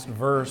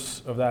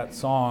verse of that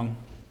song,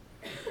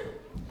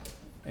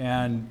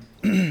 and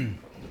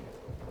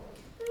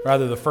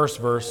rather the first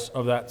verse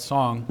of that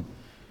song.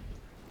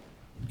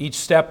 Each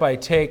step I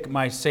take,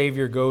 my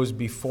Savior goes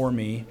before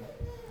me.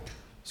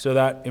 So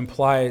that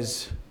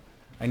implies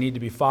I need to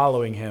be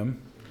following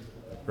Him,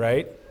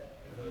 right?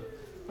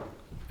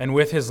 And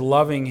with His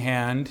loving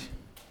hand,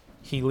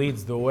 He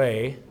leads the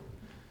way.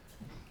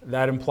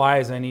 That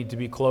implies I need to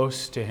be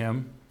close to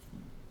Him,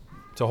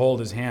 to hold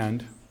His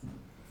hand.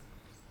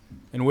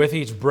 And with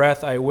each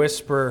breath I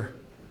whisper,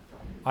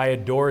 I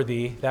adore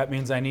Thee. That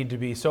means I need to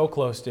be so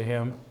close to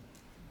Him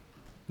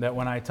that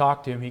when I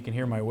talk to Him, He can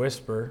hear my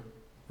whisper,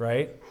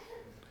 right?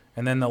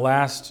 And then the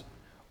last,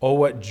 oh,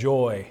 what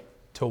joy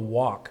to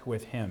walk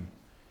with Him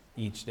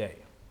each day.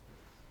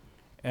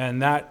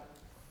 And that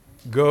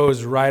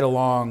goes right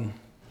along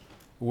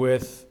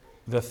with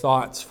the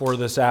thoughts for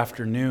this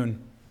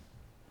afternoon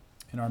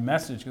in our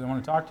message, because I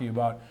want to talk to you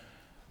about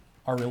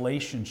our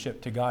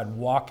relationship to God,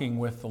 walking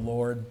with the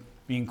Lord,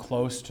 being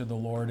close to the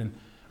Lord. And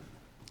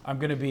I'm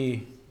going to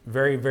be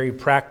very, very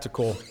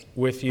practical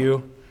with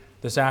you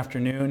this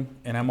afternoon,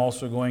 and I'm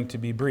also going to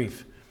be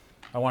brief.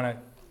 I want to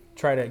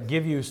try to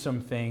give you some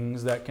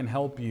things that can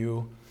help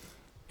you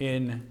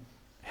in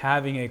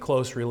having a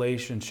close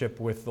relationship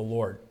with the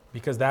Lord,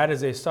 because that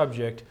is a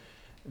subject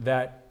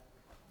that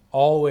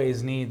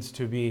always needs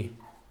to be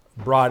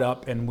brought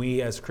up, and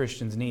we as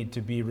Christians need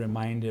to be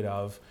reminded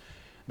of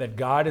that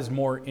God is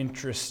more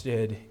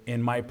interested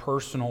in my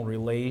personal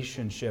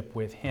relationship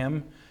with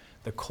Him,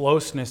 the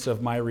closeness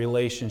of my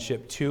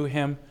relationship to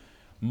Him,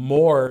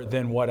 more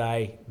than what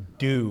I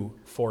do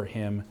for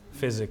Him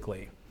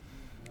physically.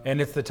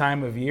 And it's the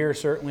time of year,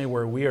 certainly,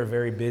 where we are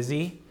very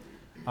busy.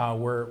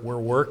 We're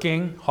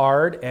working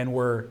hard, and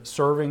we're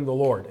serving the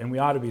Lord. And we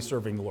ought to be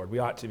serving the Lord. We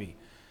ought to be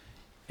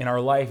in our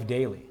life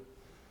daily.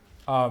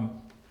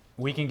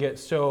 We can get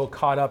so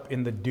caught up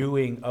in the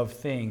doing of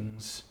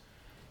things,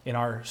 in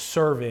our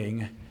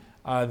serving,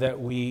 that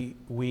we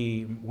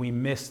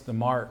miss the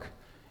mark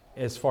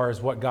as far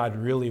as what God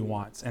really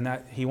wants. And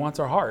that He wants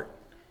our heart.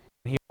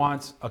 He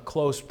wants a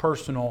close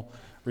personal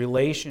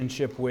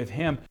relationship with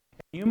Him.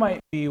 You might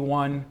be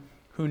one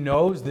who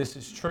knows this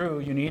is true.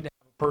 You need to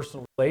have a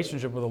personal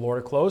relationship with the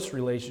Lord, a close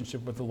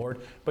relationship with the Lord,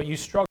 but you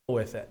struggle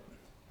with it.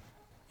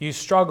 You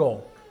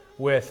struggle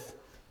with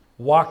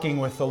walking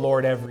with the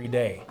Lord every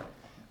day.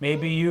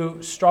 Maybe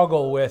you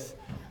struggle with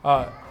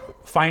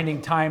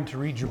finding time to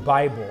read your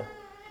Bible.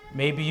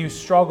 Maybe you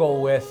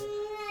struggle with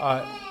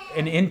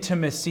an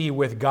intimacy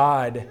with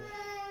God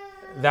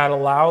that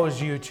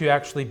allows you to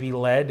actually be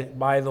led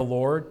by the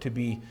Lord, to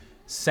be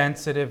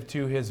sensitive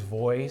to His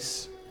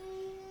voice.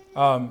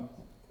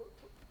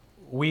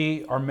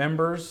 We are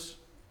members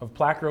of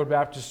Plaque Road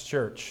Baptist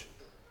Church,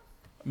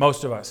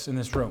 most of us in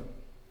this room.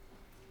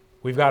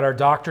 We've got our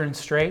doctrine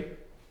straight,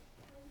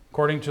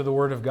 according to the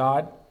Word of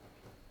God.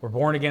 We're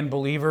born-again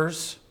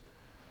believers.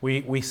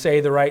 We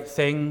say the right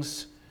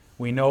things.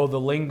 We know the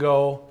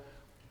lingo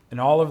and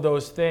all of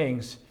those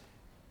things.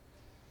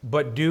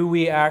 But do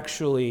we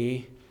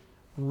actually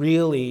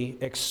really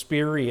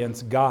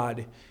experience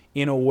God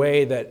in a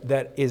way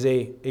that is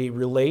a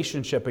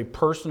relationship, a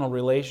personal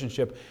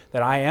relationship,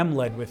 that I am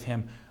led with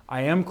Him,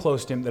 I am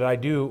close to Him, that I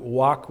do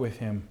walk with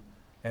Him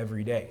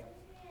every day?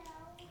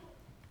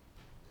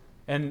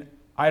 And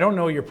I don't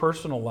know your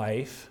personal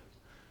life.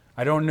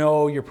 I don't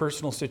know your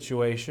personal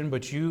situation,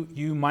 but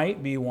you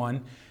might be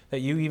one that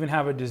you even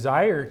have a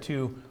desire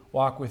to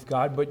walk with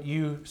God, but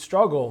you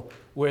struggle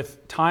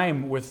with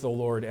time with the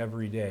Lord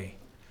every day.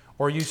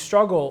 Or you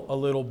struggle a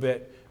little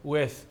bit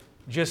with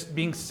just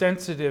being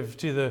sensitive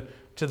to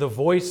the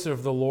voice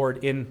of the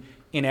Lord in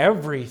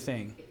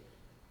everything.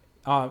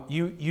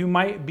 You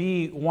might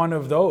be one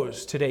of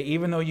those today,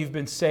 even though you've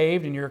been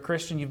saved and you're a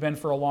Christian, you've been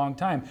for a long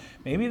time.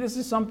 Maybe this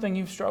is something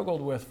you've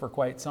struggled with for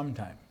quite some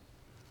time.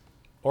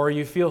 Or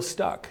you feel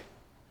stuck.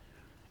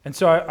 And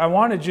so I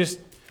want to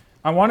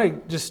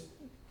just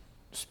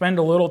spend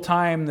a little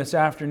time this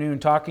afternoon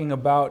talking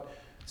about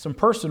some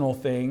personal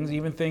things,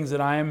 even things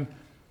that I'm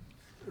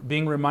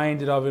being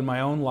reminded of in my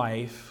own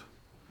life,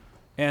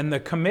 and the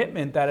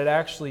commitment that it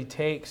actually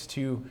takes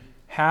to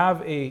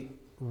have a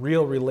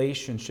real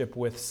relationship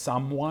with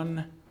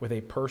someone, with a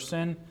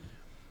person.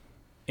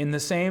 In the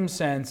same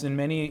sense, in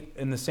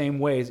the same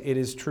ways, it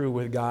is true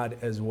with God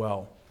as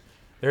well.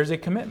 There's a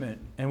commitment,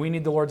 and we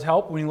need the Lord's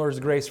help. We need the Lord's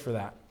grace for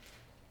that.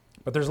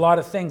 But there's a lot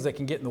of things that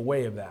can get in the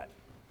way of that.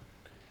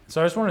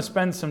 So I just want to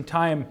spend some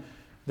time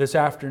this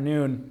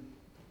afternoon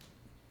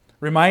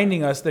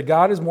reminding us that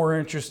God is more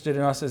interested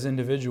in us as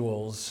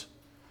individuals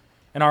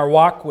and our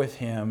walk with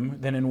Him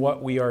than in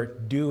what we are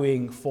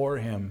doing for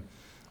Him.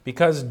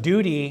 Because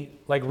duty,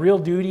 like real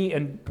duty,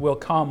 will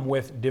come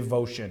with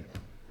devotion.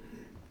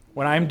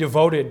 When I'm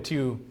devoted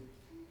to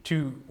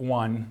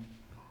one,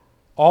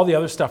 all the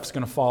other stuff is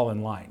going to fall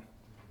in line.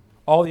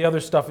 All the other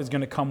stuff is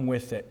going to come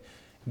with it.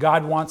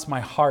 God wants my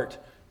heart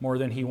more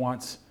than He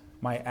wants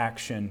my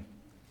action.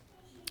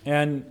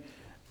 And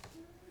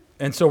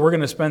And so we're going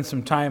to spend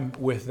some time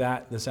with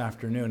that this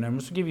afternoon. I'm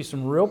just going to give you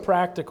some real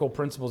practical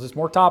principles. It's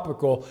more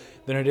topical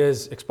than it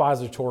is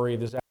expository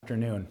this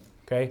afternoon,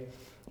 okay?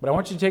 But I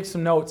want you to take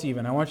some notes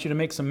even. I want you to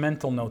make some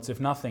mental notes, if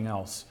nothing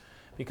else,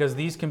 because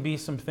these can be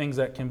some things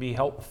that can be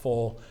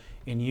helpful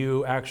in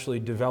you actually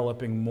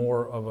developing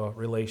more of a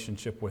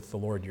relationship with the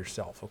Lord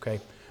yourself, okay?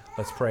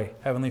 Let's pray.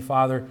 Heavenly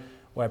Father,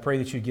 well, I pray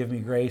that you give me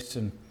grace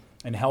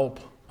and help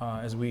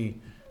as we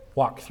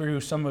walk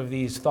through some of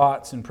these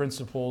thoughts and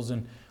principles.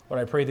 And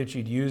Lord, I pray that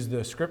you'd use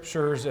the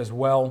scriptures as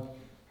well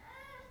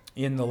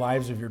in the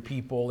lives of your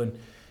people,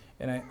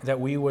 and that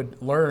we would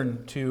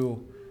learn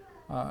to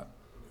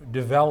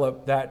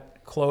develop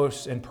that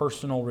close and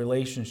personal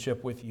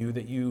relationship with you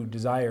that you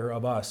desire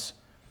of us.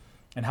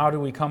 And how do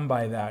we come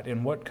by that?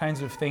 And what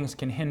kinds of things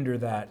can hinder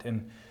that?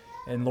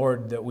 And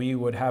Lord, that we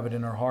would have it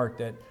in our heart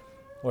that,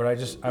 Lord,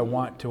 I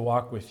want to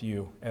walk with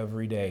you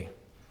every day.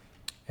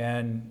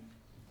 And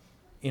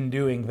in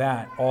doing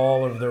that,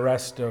 all of the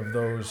rest of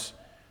those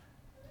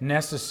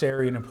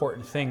necessary and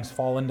important things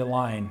fall into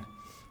line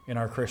in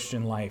our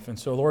Christian life. And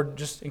so, Lord,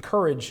 just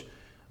encourage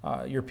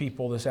your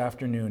people this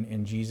afternoon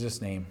in Jesus'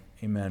 name.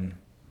 Amen.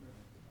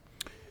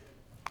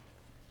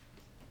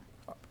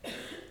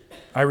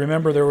 I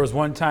remember there was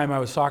one time I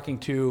was talking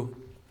to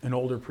an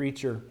older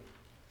preacher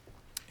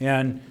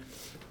and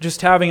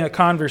just having a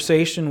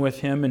conversation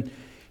with him, and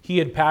he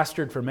had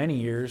pastored for many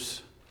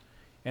years,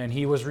 and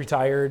he was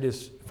retired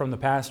from the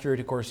pastorate.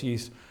 Of course,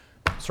 he's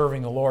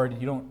serving the Lord.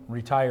 You don't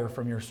retire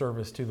from your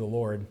service to the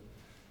Lord.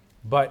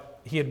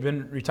 But he had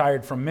been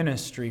retired from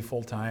ministry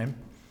full time,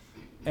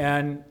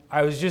 and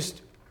I was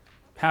just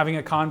having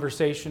a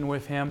conversation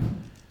with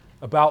him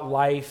about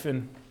life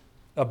and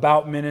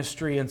about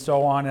ministry and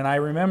so on. And I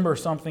remember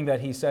something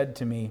that he said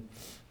to me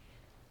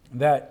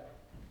that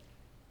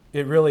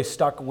it really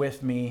stuck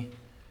with me,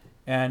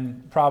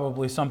 and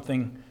probably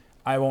something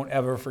I won't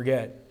ever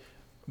forget.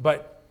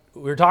 But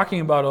we're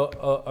talking about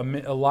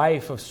a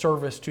life of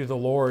service to the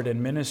Lord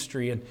and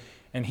ministry,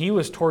 and he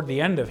was toward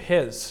the end of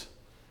his.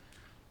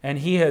 And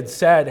he had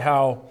said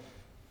how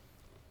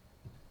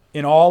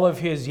in all of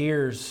his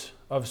years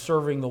of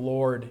serving the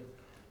Lord,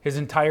 his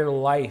entire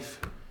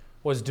life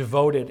was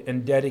devoted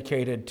and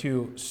dedicated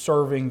to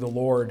serving the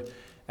Lord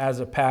as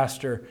a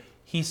pastor.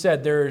 He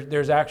said,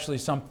 there's actually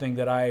something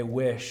that I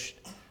wish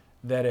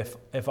that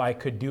if I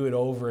could do it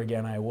over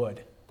again, I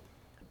would.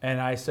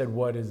 And I said,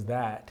 what is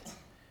that?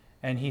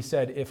 And he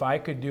said, if I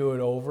could do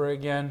it over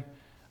again,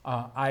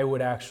 I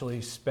would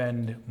actually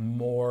spend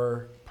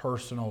more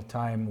personal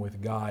time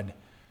with God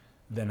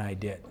than I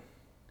did.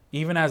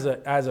 Even as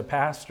a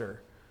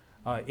pastor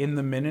in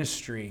the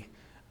ministry,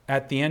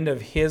 at the end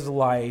of his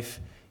life,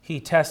 he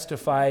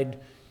testified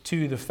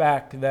to the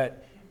fact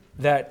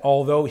that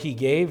although he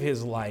gave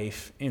his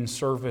life in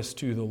service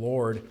to the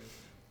Lord,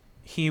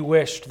 he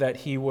wished that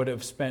he would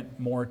have spent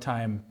more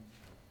time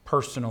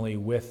personally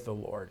with the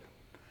Lord.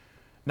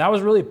 And that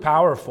was really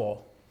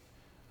powerful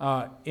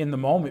in the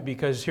moment,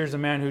 because here's a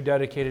man who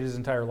dedicated his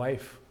entire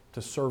life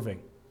to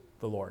serving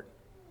the Lord.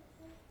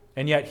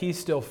 And yet he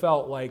still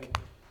felt like,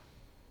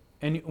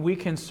 and we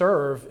can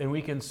serve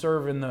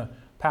in the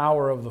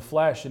power of the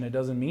flesh, and it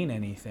doesn't mean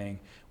anything.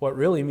 What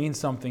really means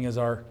something is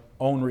our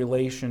own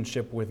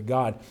relationship with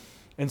God.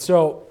 And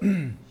so,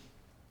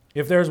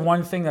 if there's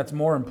one thing that's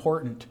more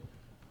important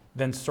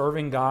than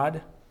serving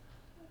God,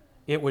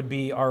 it would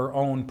be our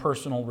own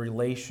personal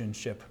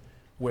relationship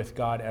with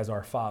God as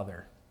our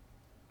Father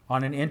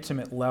on an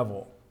intimate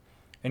level.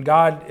 And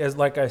God, as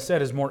like I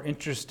said, is more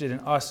interested in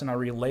us and our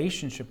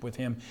relationship with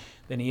Him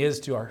than He is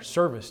to our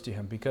service to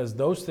Him, because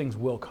those things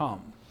will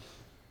come.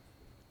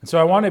 And so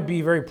I want to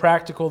be very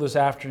practical this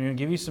afternoon,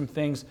 give you some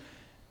things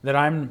that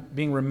I'm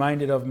being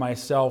reminded of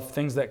myself,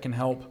 things that can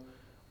help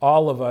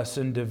all of us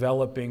in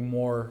developing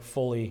more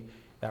fully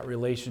that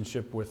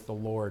relationship with the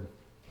Lord.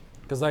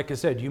 Because like I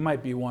said, you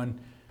might be one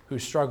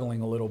who's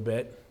struggling a little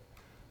bit.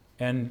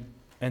 And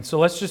so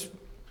let's just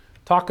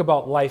talk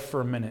about life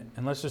for a minute,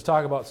 and let's just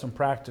talk about some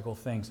practical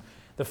things.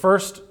 The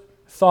first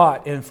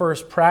thought and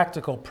first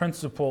practical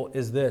principle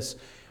is this.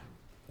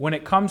 When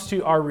it comes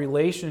to our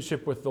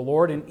relationship with the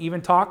Lord, and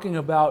even talking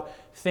about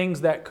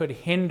things that could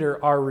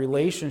hinder our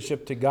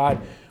relationship to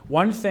God,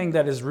 one thing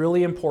that is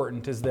really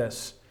important is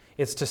this.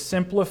 It's to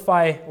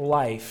simplify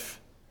life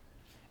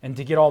and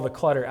to get all the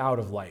clutter out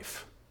of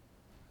life.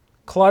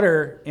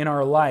 Clutter in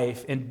our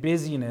life and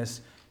busyness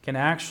can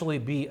actually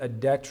be a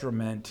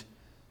detriment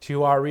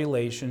to our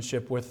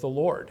relationship with the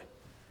Lord.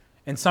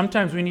 And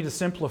sometimes we need to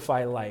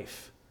simplify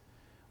life.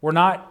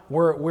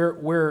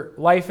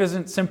 Life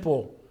isn't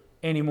simple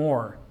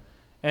anymore.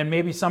 And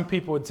maybe some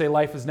people would say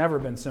life has never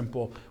been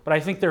simple, but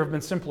I think there have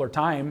been simpler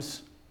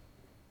times,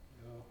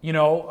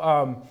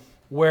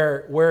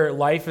 where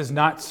life is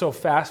not so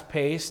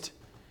fast-paced,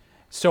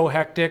 so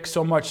hectic,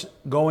 so much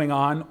going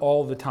on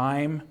all the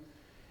time.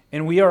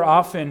 And we are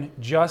often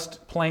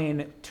just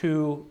plain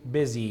too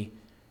busy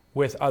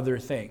with other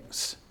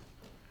things.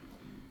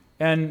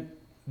 And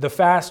the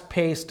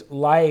fast-paced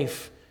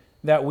life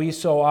that we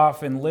so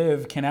often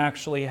live can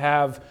actually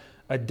have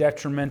a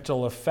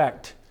detrimental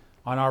effect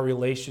on our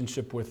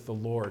relationship with the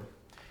Lord.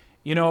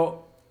 You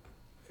know,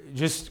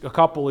 just a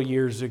couple of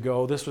years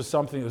ago, this was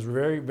something that was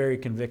very, very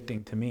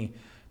convicting to me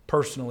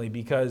personally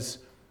because,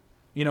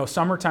 you know,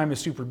 summertime is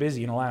super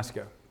busy in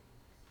Alaska.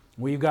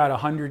 We've got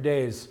 100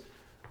 days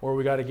where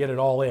we got to get it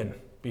all in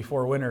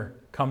before winter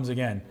comes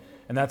again.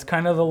 And that's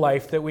kind of the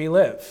life that we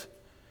live.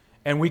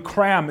 And we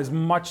cram as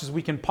much as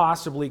we can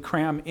possibly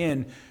cram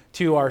in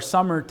to our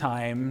summer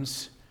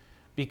times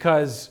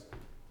because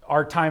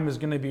our time is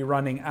going to be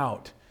running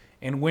out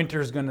and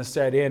winter's going to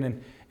set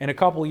in. And a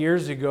couple of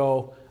years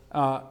ago,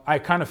 I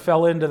kind of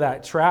fell into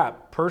that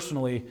trap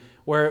personally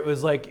where it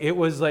was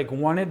like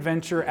one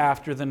adventure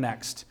after the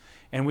next.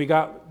 And we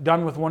got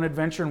done with one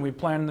adventure and we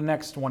planned the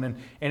next one. And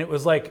it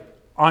was like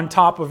on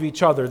top of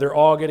each other. They're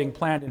all getting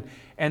planned.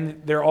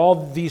 And they're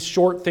all these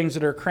short things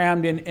that are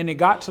crammed in. And it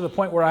got to the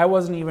point where I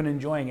wasn't even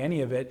enjoying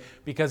any of it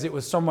because it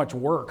was so much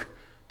work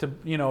to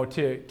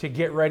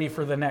get ready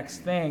for the next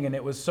thing. And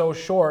it was so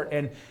short.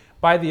 And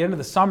by the end of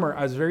the summer,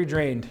 I was very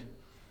drained.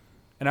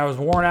 And I was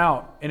worn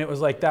out. And it was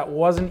like that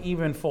wasn't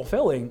even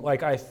fulfilling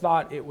like I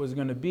thought it was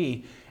going to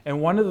be. And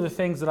one of the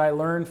things that I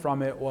learned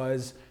from it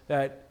was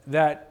that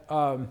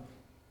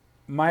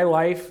my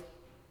life,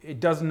 it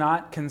does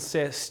not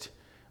consist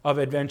of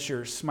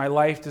adventures. My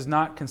life does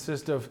not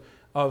consist of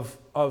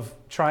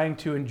trying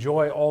to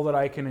enjoy all that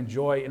I can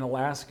enjoy in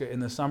Alaska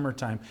in the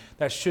summertime.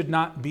 That should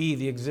not be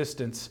the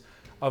existence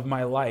of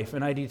my life.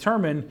 And I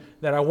determined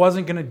that I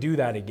wasn't going to do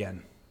that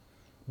again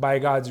by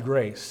God's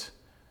grace.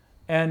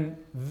 And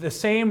the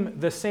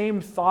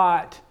same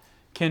thought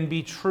can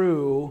be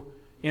true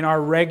in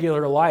our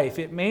regular life.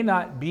 It may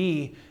not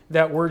be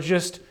that we're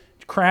just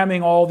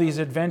cramming all these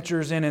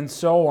adventures in and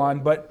so on,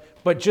 but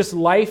just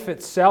life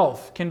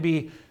itself can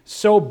be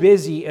so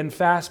busy and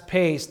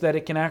fast-paced that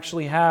it can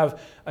actually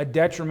have a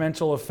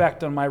detrimental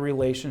effect on my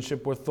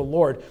relationship with the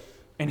Lord.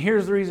 And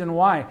here's the reason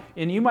why.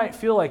 And you might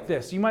feel like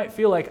this. You might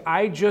feel like,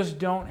 I just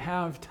don't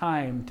have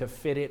time to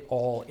fit it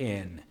all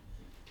in.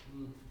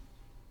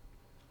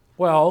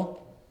 Well,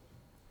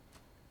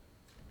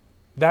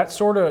 that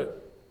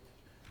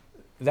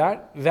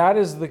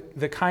is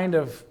the kind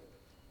of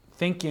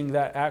thinking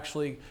that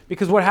actually,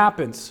 because what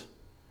happens?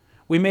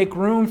 We make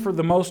room for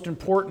the most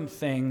important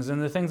things,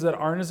 and the things that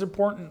aren't as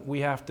important,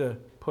 we have to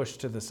push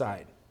to the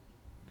side.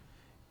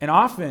 And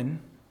often,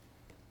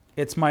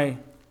 it's my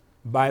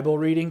Bible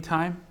reading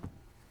time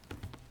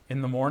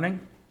in the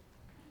morning.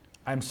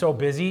 I'm so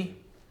busy,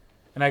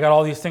 and I got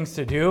all these things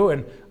to do,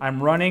 and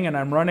I'm running,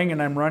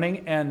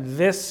 and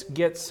this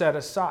gets set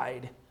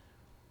aside.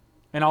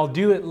 And I'll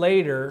do it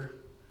later,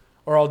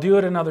 or I'll do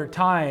it another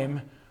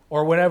time,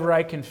 or whenever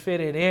I can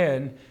fit it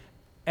in,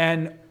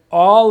 and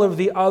all of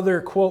the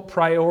other, quote,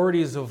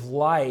 priorities of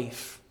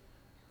life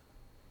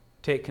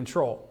take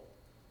control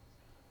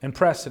and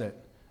precedent.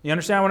 You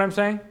understand what I'm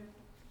saying?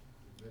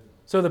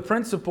 So the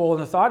principle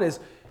and the thought is,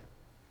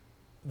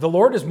 the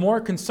Lord is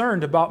more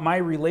concerned about my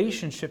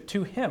relationship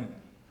to Him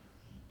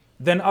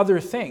than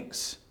other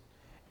things.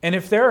 And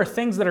if there are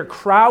things that are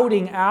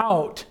crowding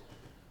out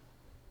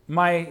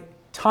my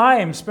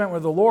time spent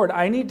with the Lord,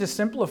 I need to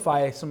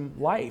simplify some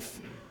life.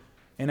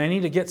 And I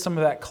need to get some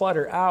of that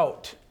clutter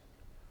out.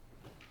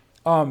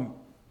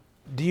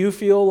 Do you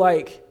feel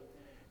like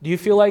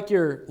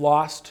you're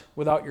lost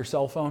without your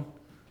cell phone?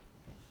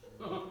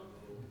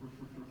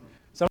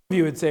 Some of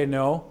you would say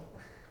no.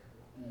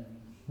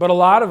 But a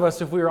lot of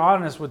us, if we were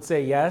honest, would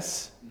say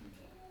yes.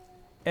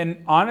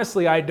 And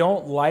honestly, I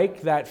don't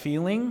like that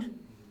feeling.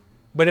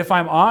 But if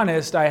I'm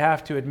honest, I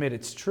have to admit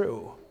it's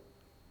true.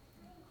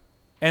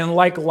 And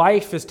like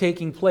life is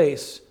taking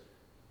place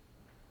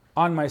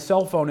on my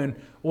cell phone, and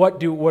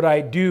what would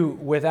I do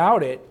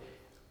without it?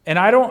 And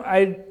I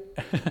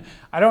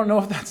don't know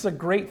if that's a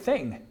great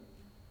thing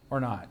or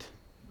not.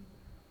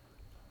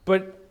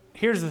 But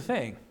here's the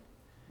thing.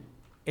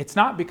 It's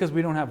not because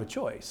we don't have a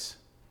choice.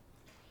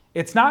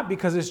 It's not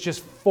because it's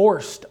just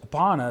forced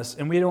upon us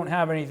and we don't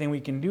have anything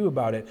we can do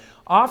about it.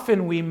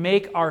 Often we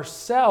make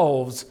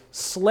ourselves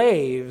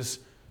slaves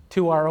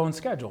to our own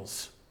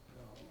schedules.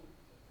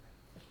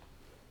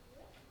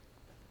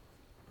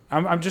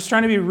 I'm just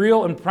trying to be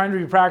real and trying to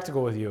be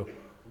practical with you.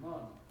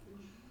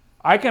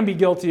 I can be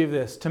guilty of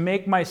this, to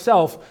make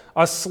myself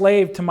a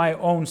slave to my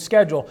own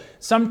schedule.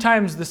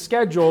 Sometimes the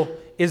schedule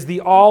is the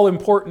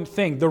all-important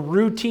thing. The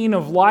routine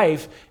of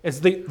life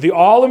is the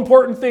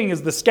all-important thing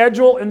is the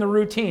schedule and the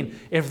routine.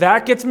 If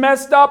that gets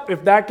messed up,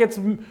 if that gets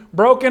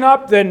broken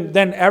up,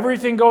 then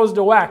everything goes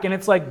to whack. And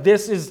it's like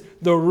this is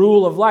the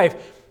rule of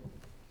life.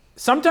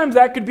 Sometimes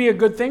that could be a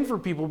good thing for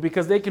people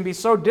because they can be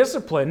so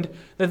disciplined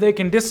that they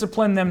can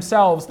discipline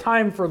themselves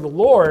time for the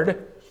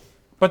Lord.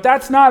 But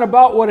that's not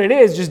about what it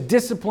is, just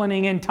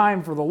disciplining in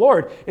time for the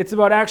Lord. It's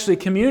about actually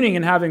communing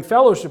and having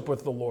fellowship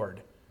with the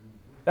Lord.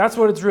 That's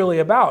what it's really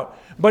about.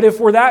 But if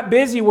we're that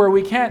busy where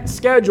we can't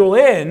schedule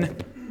in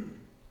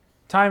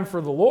time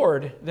for the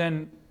Lord,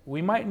 then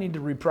we might need to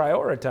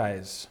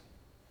reprioritize.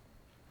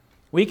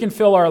 We can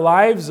fill our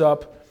lives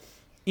up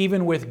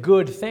even with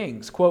good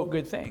things, quote,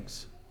 good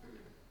things.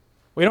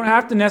 We don't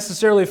have to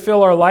necessarily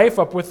fill our life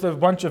up with a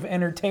bunch of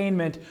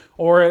entertainment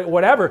or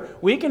whatever.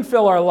 We can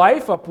fill our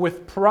life up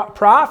with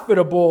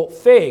profitable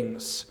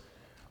things.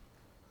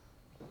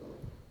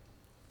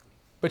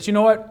 But you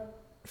know what?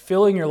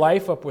 Filling your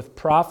life up with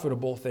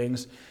profitable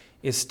things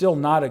is still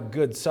not a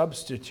good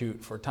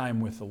substitute for time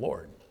with the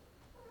Lord.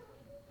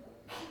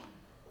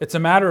 It's a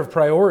matter of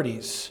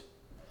priorities.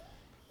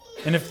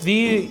 And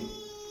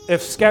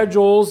if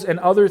schedules and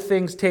other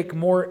things take a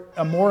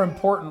more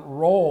important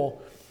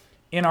role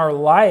in our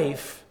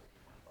life,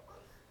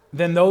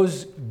 then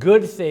those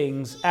good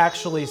things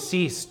actually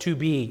cease to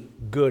be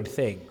good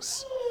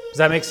things. Does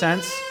that make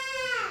sense?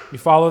 You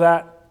follow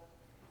that?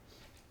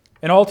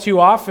 And all too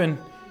often,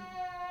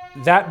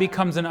 that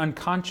becomes an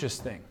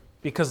unconscious thing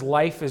because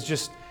life is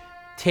just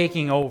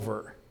taking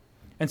over.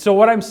 And so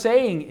what I'm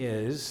saying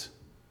is,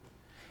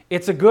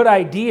 it's a good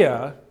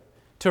idea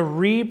to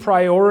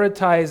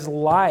reprioritize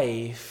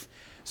life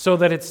so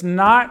that it's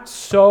not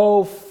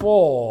so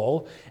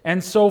full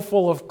and so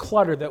full of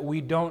clutter that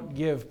we don't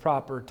give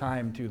proper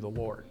time to the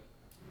Lord.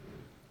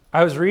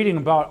 I was reading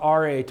about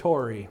R.A.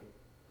 Torrey.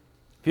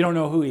 If you don't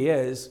know who he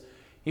is,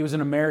 he was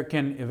an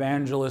American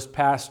evangelist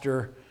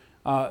pastor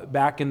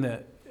back in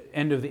the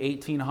end of the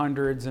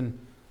 1800s and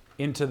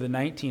into the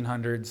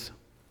 1900s.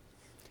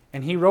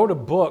 And he wrote a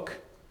book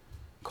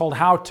called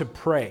How to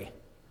Pray.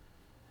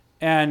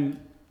 And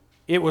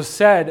it was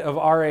said of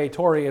R.A.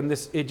 Torrey, and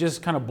it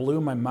just kind of blew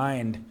my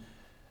mind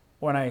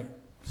when I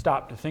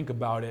stopped to think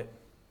about it.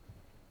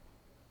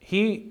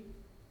 He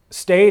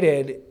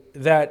stated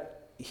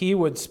that he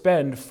would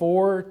spend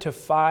 4 to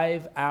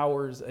 5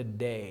 hours a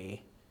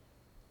day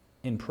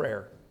in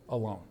prayer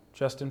alone,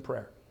 just in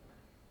prayer,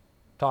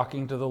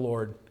 talking to the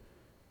Lord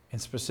in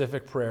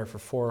specific prayer for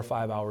 4 or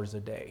 5 hours a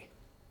day.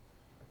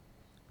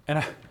 And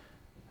I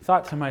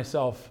thought to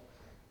myself,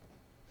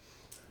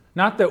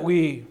 not that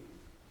we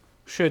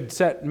should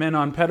set men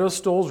on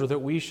pedestals or that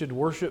we should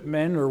worship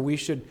men or we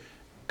should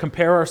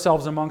compare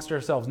ourselves amongst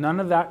ourselves.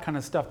 None of that kind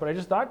of stuff. But I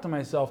just thought to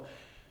myself,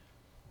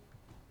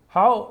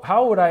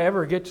 how would I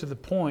ever get to the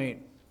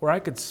point where I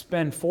could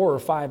spend 4 or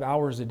 5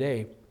 hours a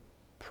day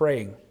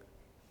praying?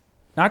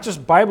 Not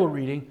just Bible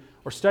reading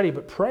or study,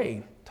 but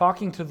praying,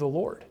 talking to the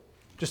Lord.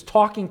 Just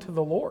talking to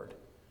the Lord.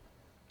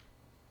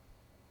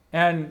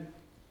 And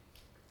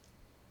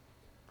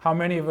how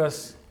many of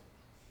us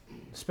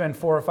spend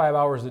 4 or 5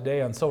 hours a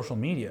day on social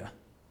media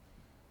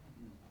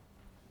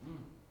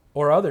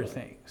or other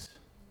things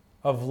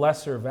of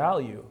lesser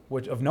value,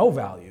 which of no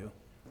value?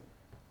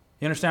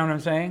 You understand what I'm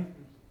saying?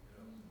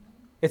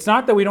 It's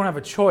not that we don't have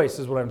a choice,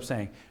 is what I'm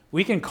saying.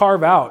 We can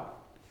carve out,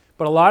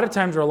 but a lot of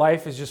times our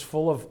life is just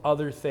full of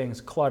other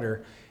things,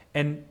 clutter.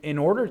 And in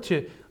order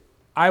to,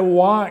 I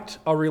want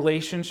a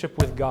relationship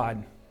with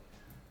God.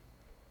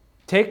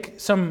 Take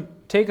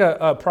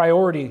a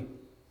priority,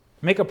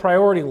 make a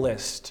priority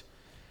list.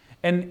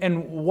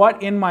 And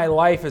what in my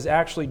life is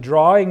actually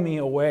drawing me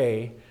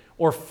away,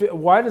 or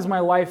what is my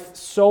life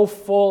so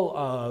full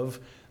of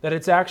that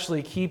it's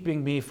actually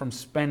keeping me from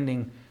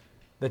spending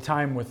the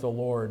time with the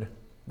Lord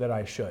that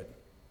I should?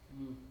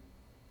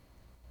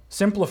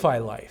 Simplify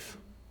life.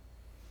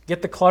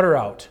 Get the clutter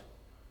out.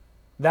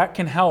 That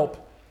can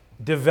help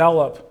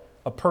develop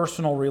a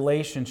personal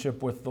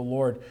relationship with the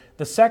Lord.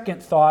 The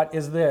second thought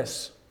is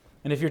this,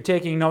 and if you're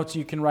taking notes,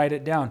 you can write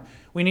it down.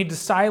 We need to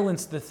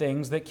silence the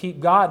things that keep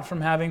God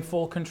from having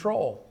full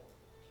control.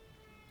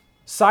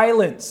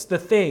 Silence the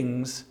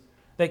things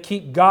that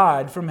keep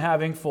God from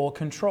having full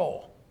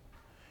control.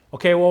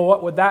 Okay, well,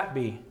 what would that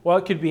be? Well,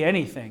 it could be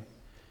anything.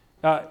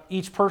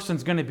 Each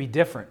person's going to be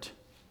different.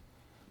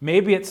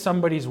 Maybe it's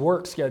somebody's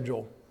work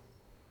schedule.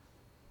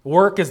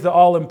 Work is the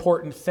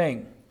all-important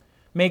thing.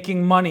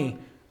 Making money,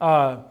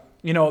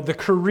 the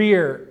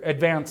career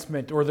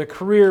advancement or the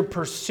career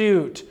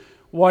pursuit,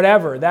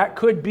 whatever. That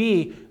could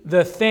be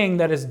the thing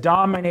that is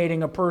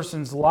dominating a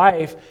person's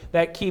life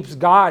that keeps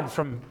God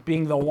from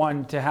being the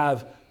one to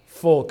have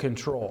full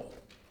control.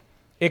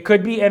 It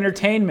could be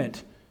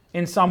entertainment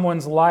in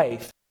someone's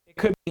life. It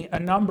could be a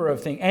number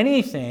of things.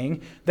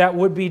 Anything that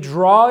would be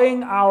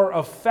drawing our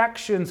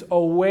affections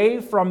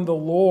away from the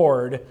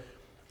Lord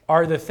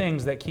are the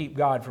things that keep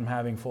God from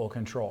having full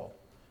control.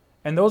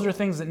 And those are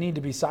things that need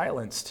to be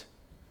silenced.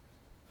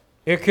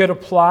 It could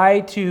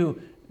apply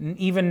to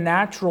even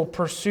natural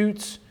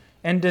pursuits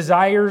and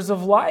desires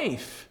of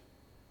life.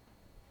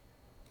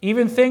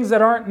 Even things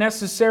that aren't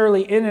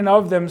necessarily in and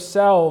of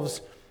themselves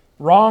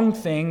wrong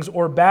things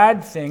or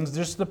bad things,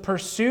 just the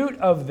pursuit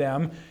of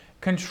them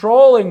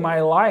controlling my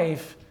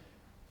life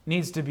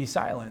needs to be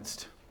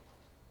silenced.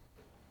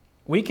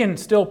 We can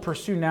still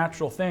pursue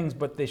natural things,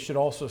 but they should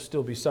also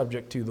still be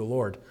subject to the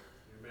Lord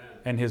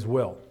and His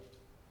will.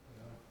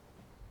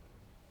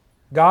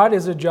 God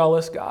is a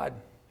jealous God.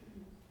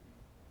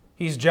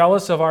 He's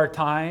jealous of our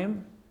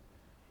time.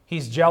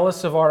 He's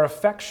jealous of our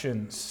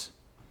affections.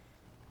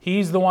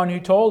 He's the one who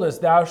told us,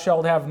 "Thou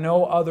shalt have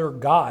no other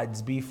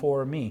gods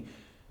before me."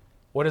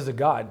 What is a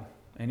god?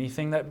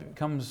 Anything that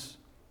comes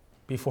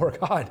before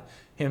God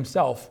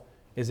Himself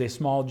is a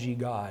small g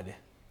God.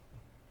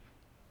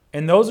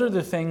 And those are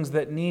the things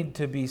that need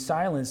to be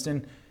silenced.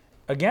 And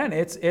again,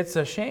 it's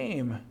a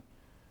shame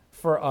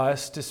for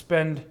us to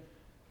spend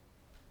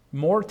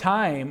more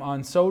time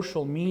on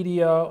social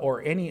media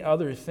or any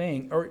other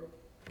thing, or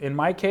in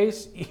my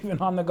case, even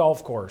on the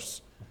golf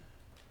course,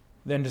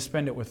 than to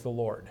spend it with the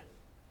Lord.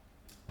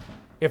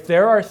 If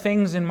there are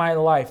things in my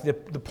life, the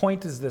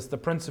point is this, the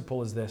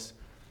principle is this.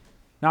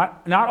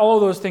 Not all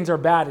of those things are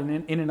bad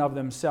in and of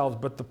themselves,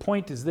 but the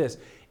point is this.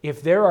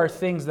 If there are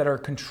things that are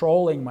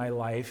controlling my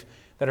life,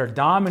 that are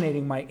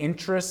dominating my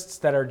interests,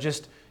 that are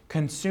just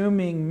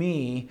consuming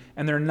me,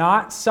 and they're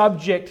not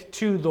subject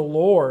to the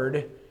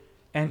Lord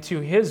and to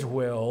His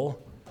will,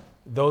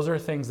 those are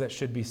things that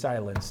should be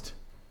silenced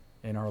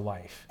in our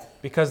life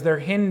because they're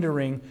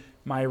hindering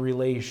my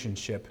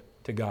relationship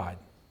to God.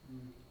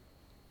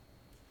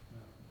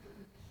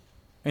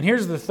 And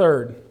here's the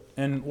third,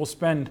 and we'll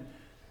spend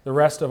the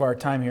rest of our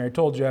time here. I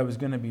told you I was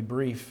going to be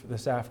brief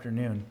this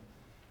afternoon.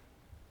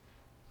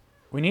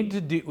 We need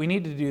to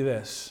do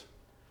this.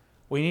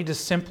 We need to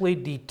simply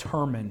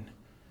determine,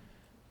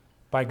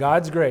 by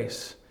God's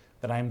grace,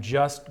 that I'm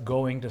just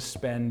going to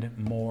spend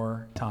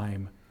more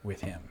time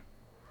with Him.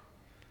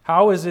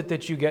 How is it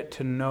that you get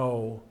to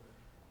know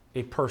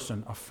a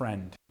person, a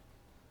friend?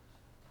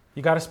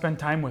 You got to spend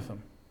time with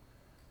them.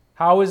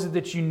 How is it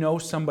that you know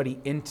somebody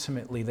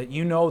intimately, that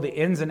you know the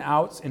ins and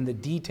outs and the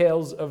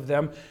details of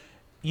them?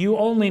 You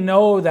only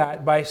know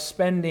that by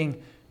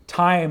spending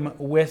time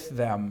with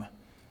them.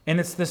 And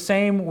it's the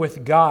same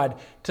with God.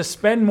 To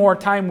spend more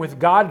time with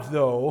God,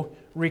 though,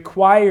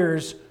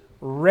 requires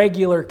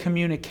regular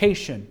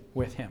communication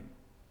with Him.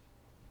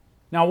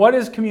 Now, what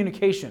is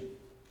communication?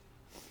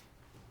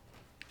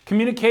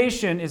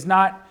 Communication is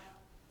not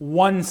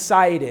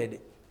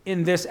one-sided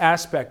in this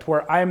aspect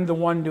where I'm the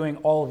one doing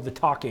all of the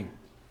talking.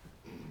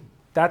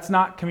 That's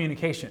not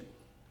communication.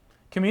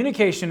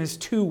 Communication is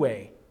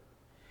two-way.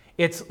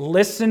 It's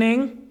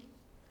listening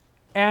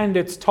and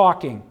it's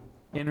talking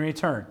in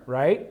return,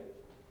 right?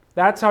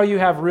 That's how you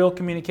have real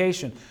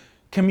communication.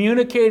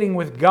 Communicating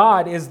with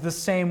God is the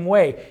same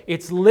way.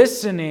 It's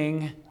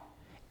listening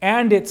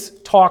and it's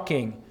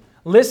talking.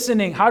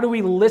 Listening, how do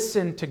we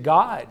listen to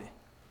God?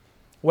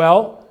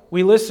 Well,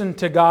 we listen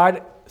to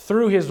God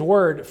through His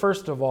Word,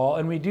 first of all,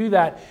 and we do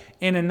that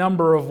in a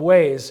number of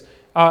ways.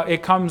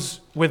 It comes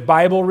with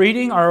Bible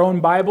reading, our own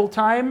Bible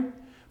time.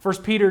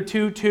 1 Peter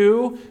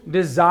 2:2,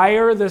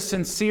 desire the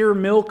sincere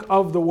milk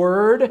of the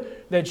Word,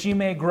 that ye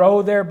may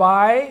grow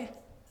thereby.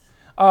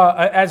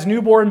 As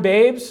newborn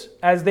babes,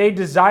 as they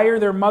desire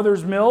their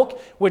mother's milk,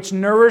 which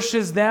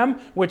nourishes them,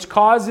 which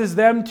causes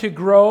them to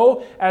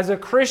grow. As a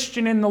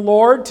Christian in the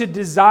Lord, to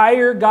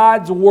desire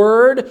God's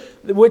Word,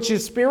 which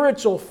is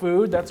spiritual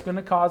food, that's going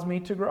to cause me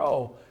to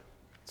grow.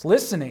 It's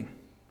listening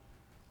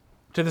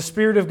to the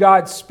Spirit of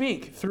God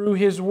speak through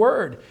His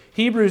Word.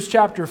 Hebrews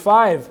chapter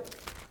 5.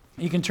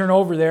 You can turn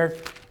over there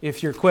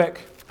if you're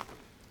quick.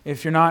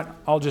 If you're not,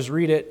 I'll just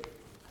read it.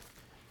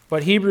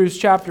 But Hebrews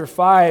chapter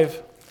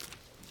 5,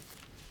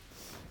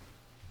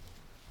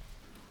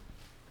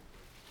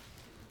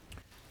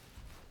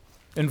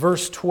 in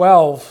verse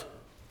 12,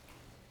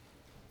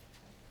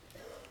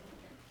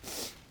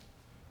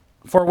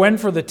 for when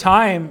for the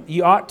time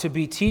ye ought to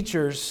be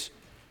teachers,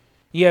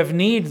 ye have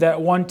need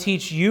that one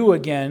teach you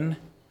again,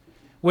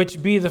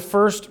 which be the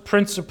first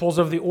principles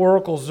of the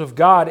oracles of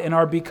God, and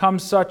are become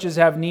such as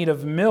have need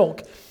of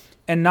milk,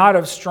 and not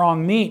of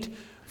strong meat.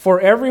 For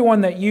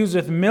everyone that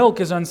useth milk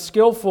is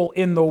unskillful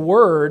in the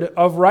word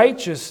of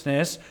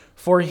righteousness,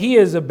 for he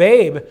is a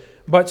babe.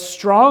 But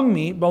strong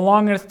meat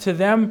belongeth to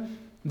them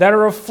that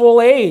are of full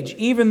age,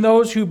 even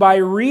those who by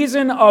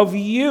reason of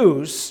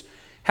use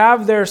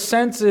have their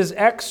senses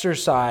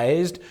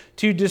exercised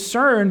to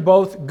discern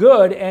both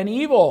good and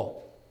evil.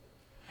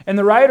 And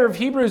the writer of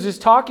Hebrews is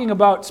talking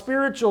about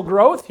spiritual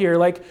growth here.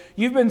 Like,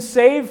 you've been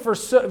saved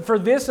for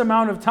this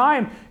amount of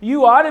time.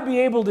 You ought to be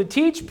able to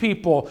teach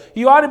people.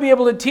 You ought to be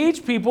able to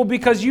teach people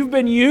because you've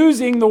been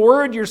using the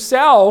Word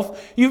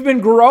yourself. You've been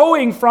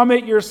growing from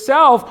it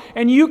yourself.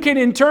 And you can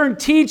in turn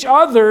teach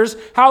others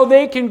how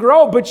they can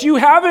grow. But you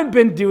haven't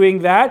been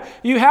doing that.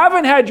 You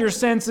haven't had your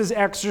senses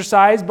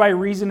exercised by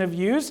reason of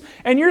use.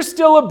 And you're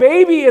still a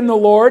baby in the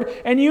Lord.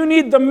 And you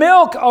need the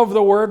milk of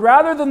the Word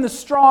rather than the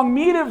strong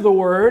meat of the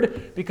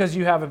Word, because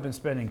you haven't been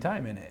spending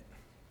time in it.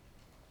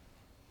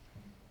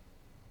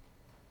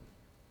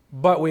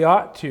 But we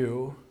ought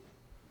to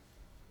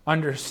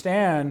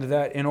understand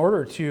that in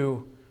order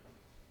to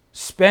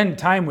spend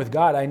time with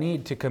God, I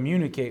need to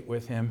communicate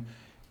with Him.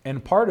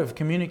 And part of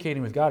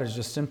communicating with God is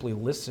just simply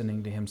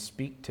listening to Him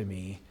speak to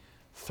me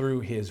through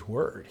His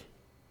Word,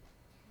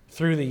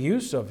 through the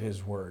use of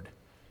His Word.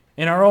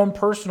 In our own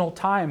personal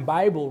time,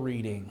 Bible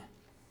reading.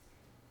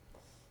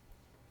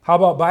 How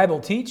about Bible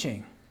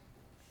teaching?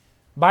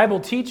 Bible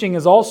teaching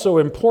is also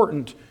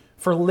important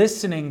for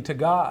listening to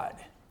God.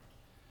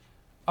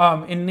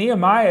 In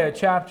Nehemiah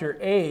chapter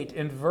 8,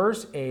 in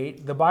verse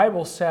 8, the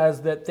Bible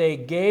says that they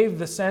gave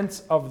the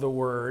sense of the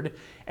Word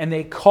and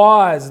they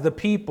caused the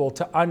people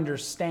to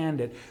understand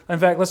it. In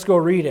fact, let's go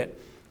read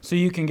it so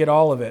you can get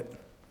all of it.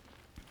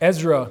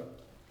 Ezra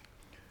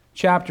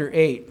chapter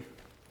 8.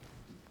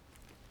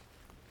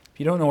 If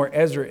you don't know where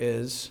Ezra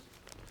is,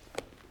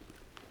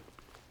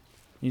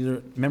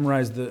 you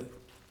memorize the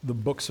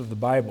books of the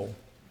Bible.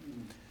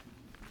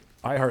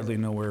 I hardly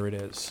know where it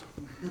is.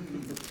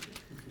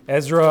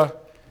 Ezra,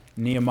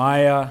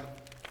 Nehemiah,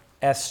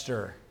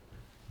 Esther,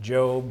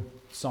 Job,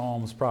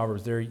 Psalms,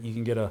 Proverbs. There you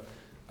can get a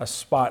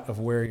spot of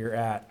where you're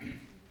at.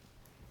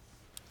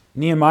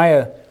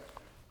 Nehemiah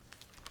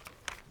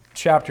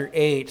chapter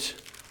 8,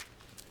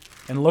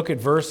 and look at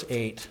verse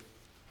 8.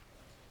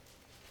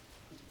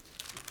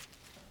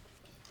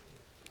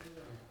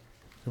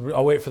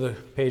 I'll wait for the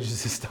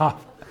pages to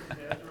stop.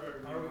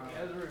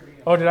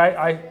 Oh, did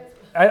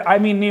I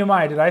mean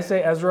Nehemiah. Did I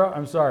say Ezra?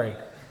 I'm sorry.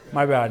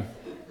 My bad.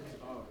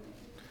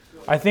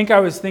 I think I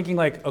was thinking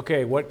like,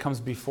 okay, what comes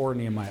before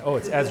Nehemiah? Oh,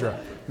 it's Ezra.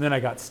 And then I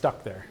got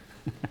stuck there.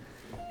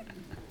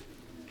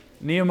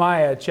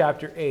 Nehemiah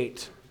chapter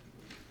 8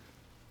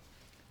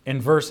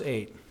 and verse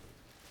 8.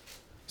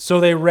 So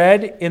they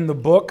read in the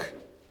book,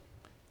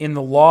 in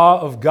the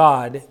law of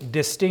God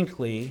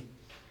distinctly,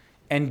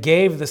 and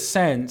gave the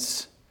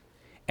sense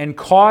and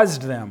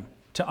caused them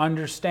to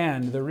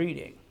understand the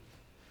reading.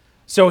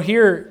 So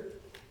here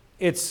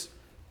it's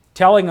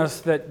telling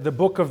us that the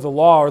book of the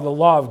law or the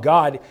law of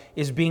God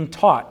is being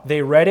taught.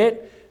 They read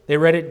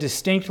it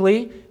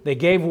distinctly, they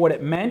gave what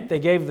it meant, they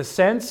gave the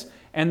sense,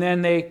 and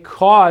then they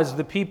caused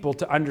the people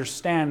to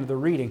understand the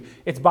reading.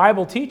 It's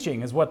Bible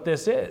teaching is what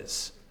this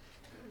is.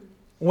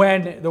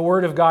 When the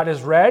Word of God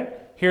is read,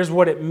 here's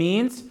what it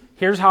means,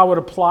 here's how it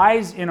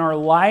applies in our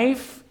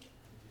life,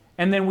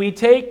 and then we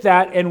take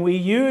that and we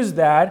use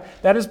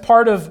that. That is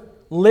part of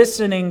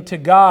listening to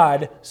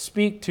God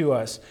speak to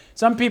us.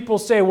 Some people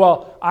say,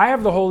 well, I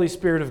have the Holy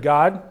Spirit of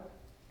God.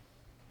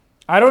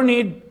 I don't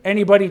need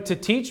anybody to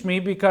teach me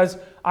because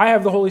I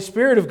have the Holy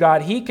Spirit of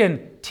God. He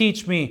can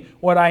teach me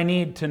what I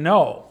need to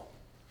know.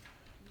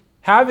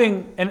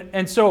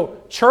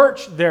 So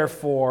church,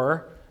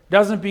 therefore,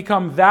 doesn't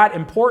become that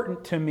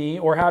important to me,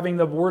 or having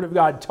the Word of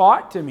God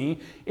taught to me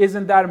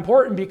isn't that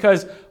important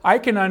because I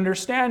can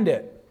understand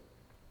it.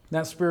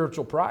 That's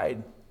spiritual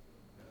pride.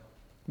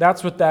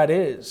 That's what that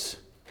is.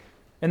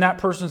 And that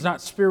person's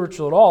not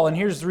spiritual at all. And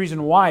here's the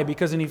reason why.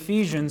 Because in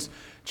Ephesians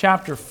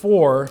chapter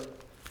 4,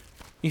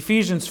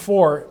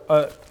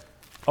 a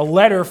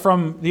letter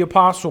from the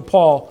Apostle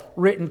Paul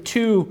written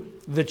to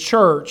the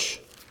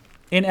church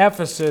in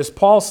Ephesus,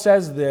 Paul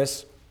says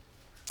this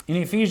in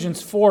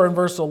Ephesians 4 and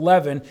verse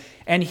 11,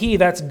 and he,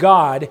 that's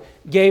God,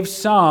 gave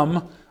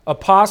some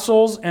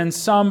apostles and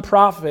some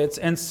prophets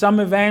and some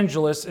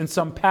evangelists and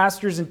some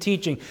pastors and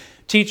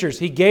teachers.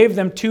 He gave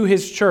them to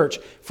his church.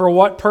 For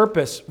what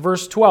purpose?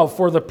 Verse 12,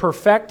 for the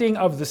perfecting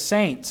of the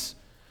saints,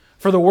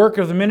 for the work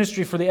of the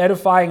ministry, for the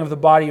edifying of the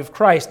body of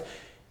Christ.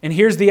 And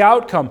here's the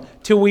outcome.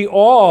 Till we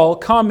all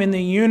come in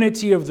the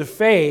unity of the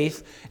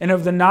faith and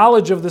of the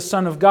knowledge of the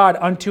Son of God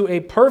unto a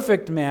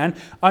perfect man,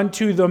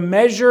 unto the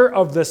measure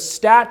of the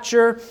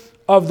stature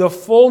of the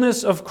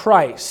fullness of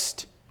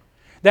Christ.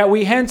 That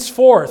we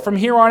henceforth, from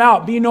here on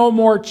out, be no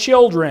more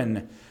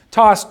children,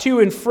 tossed to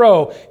and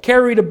fro,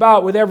 carried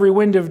about with every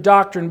wind of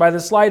doctrine by the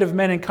sleight of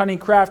men and cunning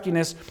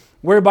craftiness,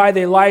 whereby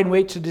they lie in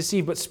wait to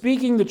deceive. But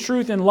speaking the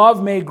truth in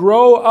love may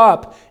grow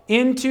up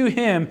into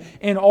him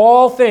in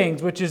all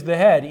things, which is the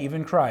head,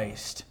 even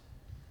Christ.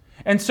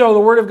 And so the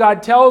Word of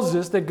God tells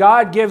us that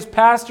God gives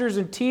pastors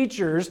and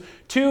teachers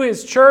to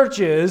his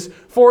churches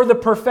for the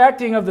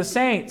perfecting of the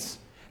saints,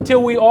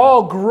 till we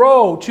all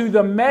grow to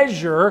the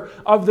measure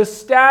of the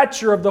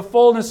stature of the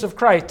fullness of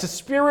Christ. To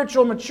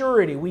spiritual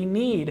maturity, we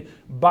need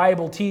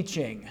Bible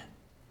teaching.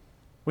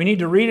 We need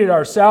to read it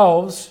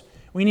ourselves.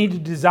 We need to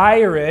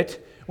desire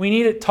it. We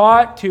need it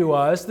taught to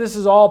us. This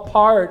is all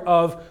part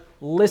of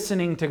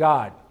listening to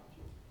God,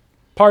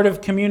 part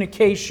of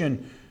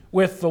communication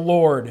with the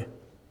Lord.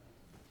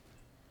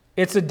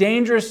 It's a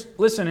dangerous,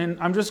 listen, and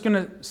I'm just going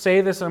to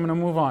say this, I'm going to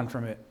move on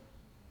from it.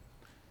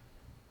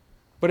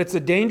 But it's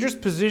a dangerous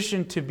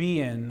position to be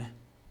in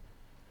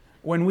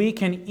when we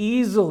can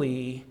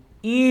easily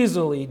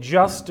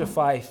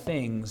justify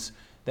things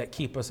that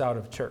keep us out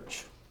of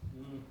church.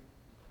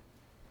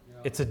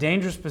 It's a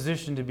dangerous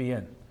position to be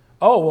in.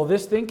 Oh, well,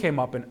 this thing came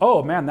up, and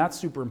oh, man, that's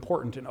super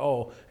important, and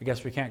oh, I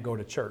guess we can't go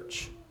to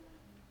church.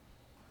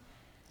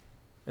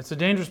 It's a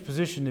dangerous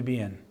position to be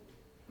in.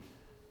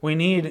 We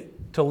need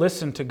to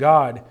listen to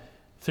God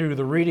through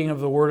the reading of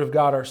the Word of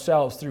God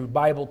ourselves, through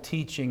Bible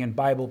teaching and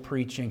Bible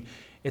preaching.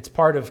 It's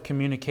part of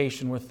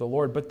communication with the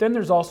Lord. But then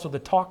there's also the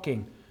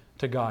talking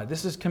to God.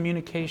 This is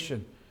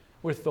communication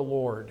with the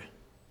Lord.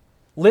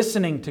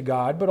 Listening to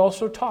God, but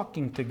also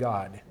talking to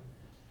God.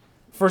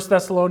 1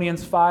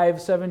 Thessalonians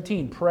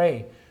 5:17,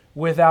 pray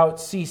without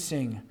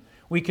ceasing.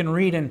 We can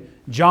read in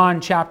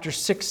John chapter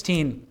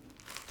 16,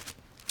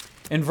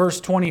 in verse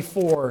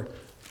 24.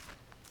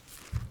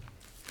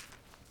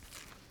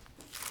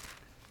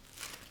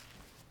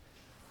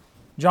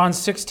 John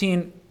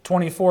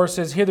 16:24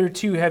 says,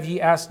 hitherto have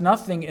ye asked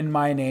nothing in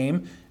my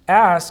name.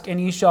 Ask, and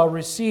ye shall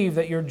receive,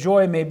 that your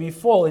joy may be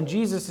full. And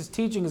Jesus is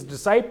teaching his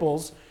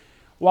disciples,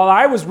 while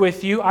I was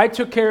with you, I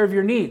took care of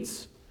your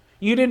needs.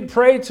 You didn't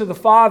pray to the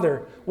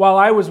Father while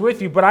I was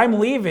with you, but I'm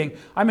leaving.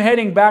 I'm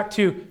heading back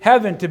to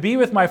heaven to be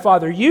with my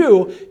Father.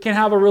 You can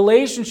have a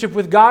relationship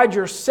with God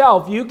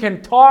yourself. You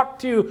can talk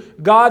to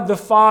God the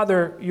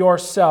Father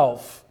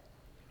yourself.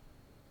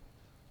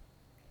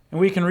 And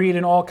we can read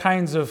in all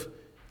kinds of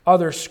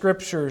other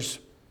scriptures.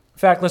 In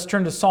fact, let's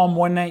turn to Psalm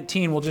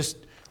 119. We'll just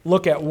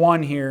look at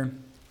one here.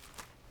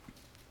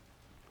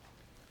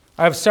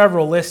 I have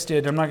several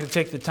listed. I'm not going to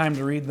take the time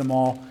to read them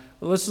all.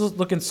 But let's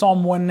look in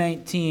Psalm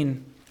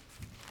 119.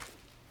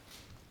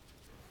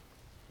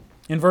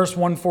 In verse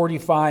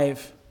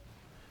 145,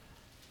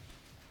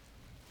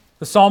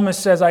 the psalmist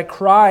says, I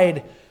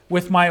cried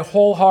with my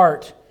whole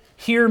heart,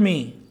 hear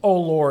me, O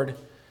Lord.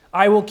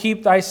 I will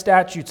keep thy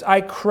statutes.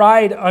 I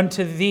cried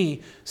unto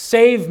thee,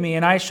 save me,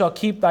 and I shall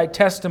keep thy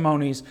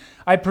testimonies.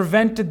 I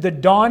prevented the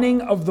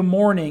dawning of the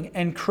morning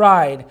and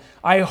cried.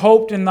 I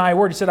hoped in thy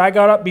word. He said, I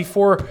got up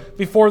before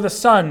the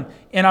sun,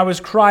 and I was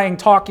crying,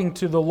 talking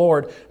to the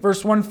Lord.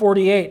 Verse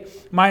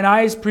 148, mine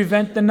eyes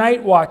prevent the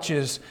night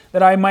watches,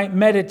 that I might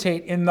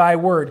meditate in thy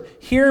word.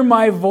 Hear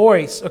my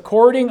voice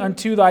according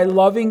unto thy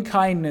loving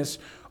kindness.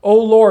 O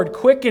Lord,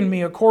 quicken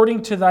me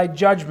according to thy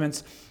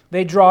judgments.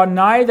 They draw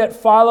nigh that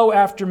follow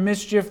after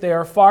mischief. They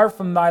are far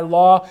from thy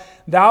law.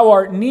 Thou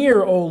art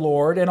near, O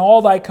Lord, and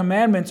all thy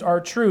commandments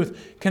are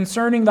truth.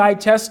 Concerning thy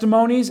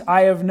testimonies,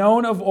 I have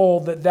known of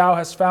old that thou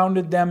hast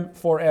founded them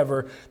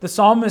forever. The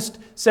psalmist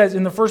says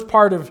in the first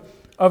part of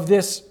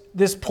this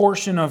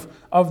portion of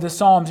the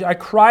Psalms, I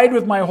cried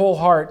with my whole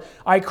heart.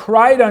 I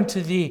cried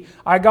unto thee.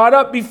 I got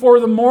up before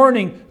the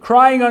morning,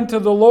 crying unto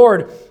the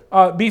Lord.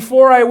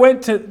 Before I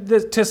went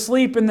to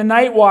sleep in the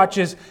night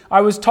watches,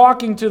 I was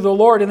talking to the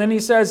Lord. And then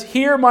he says,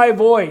 hear my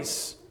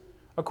voice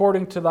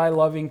according to thy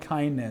loving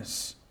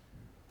kindness.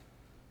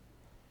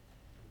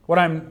 What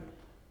I'm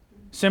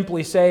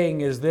simply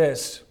saying is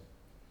this.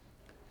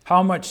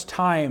 How much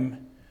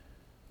time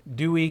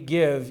do we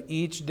give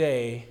each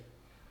day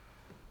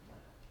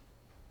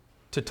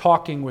to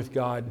talking with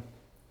God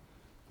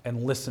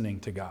and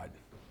listening to God?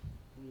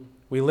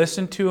 We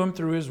listen to Him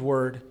through His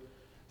Word,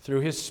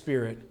 through His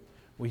Spirit.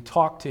 We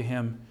talk to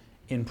Him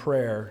in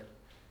prayer.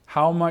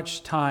 How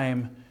much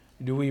time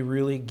do we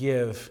really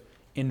give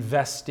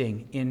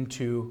investing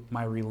into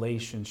my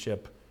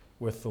relationship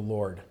with the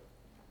Lord?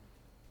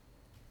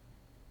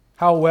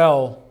 How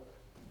well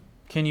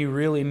can you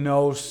really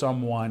know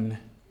someone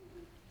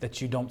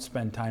that you don't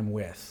spend time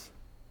with?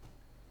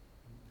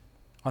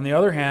 On the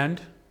other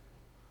hand,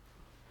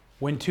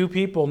 when two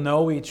people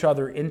know each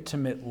other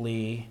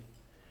intimately,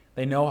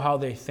 they know how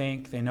they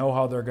think, they know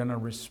how they're going to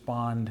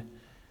respond.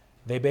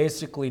 They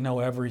basically know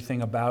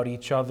everything about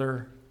each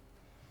other.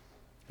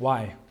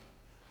 Why?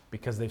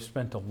 Because they've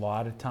spent a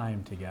lot of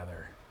time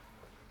together.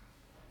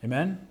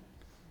 Amen?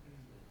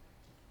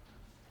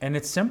 And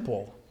it's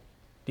simple.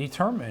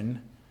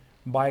 Determine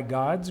by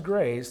God's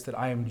grace that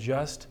I am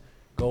just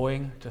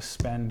going to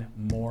spend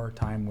more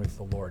time with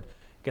the Lord.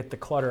 Get the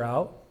clutter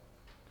out.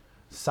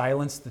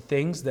 Silence the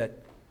things that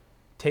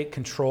take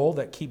control,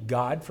 that keep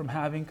God from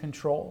having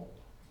control.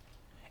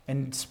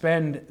 And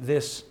spend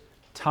this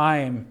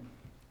time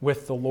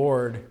with the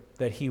Lord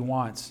that He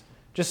wants.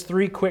 Just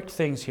 3 quick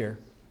things here.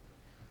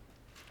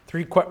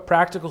 3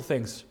 practical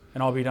things,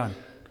 and I'll be done.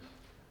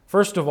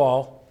 First of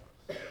all,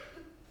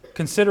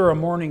 consider a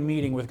morning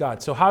meeting with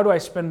God. So how do I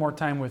spend more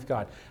time with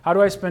God? How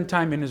do I spend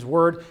time in His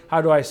Word?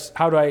 How do I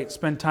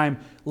spend time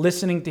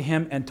listening to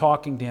Him and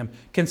talking to Him?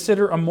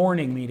 Consider a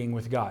morning meeting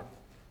with God.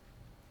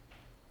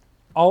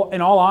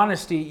 In all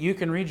honesty, you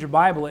can read your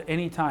Bible at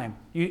any time,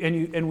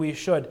 and we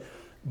should.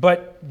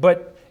 But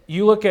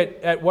you look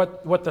at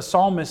what the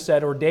psalmist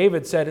said or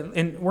David said,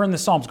 and we're in the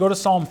Psalms. Go to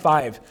Psalm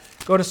 5.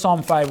 Go to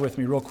Psalm 5 with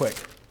me real quick.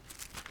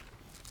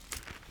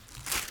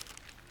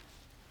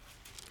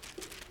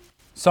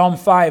 Psalm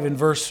 5 in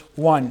verse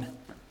 1.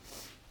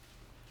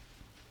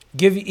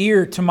 Give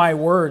ear to my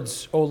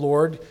words, O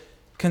Lord.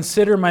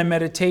 Consider my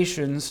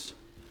meditations.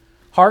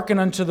 Hearken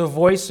unto the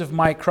voice of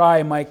my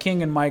cry, my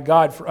King and my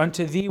God, for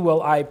unto thee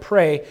will I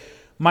pray.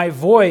 My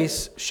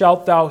voice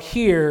shalt thou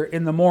hear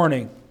in the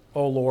morning,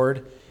 O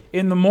Lord.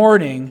 In the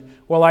morning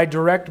will I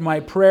direct my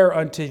prayer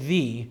unto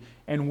thee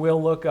and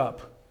will look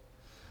up.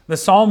 The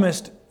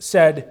psalmist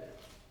said,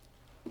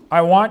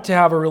 I want to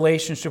have a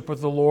relationship with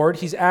the Lord.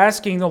 He's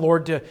asking the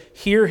Lord to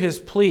hear his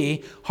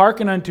plea,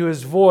 hearken unto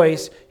his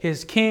voice,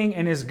 his King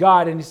and his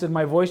God. And he said,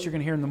 my voice you're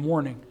going to hear in the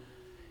morning.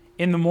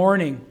 In the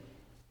morning,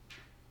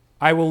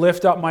 I will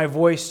lift up my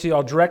voice to you.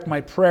 I'll direct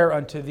my prayer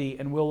unto thee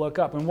and will look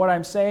up. And what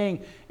I'm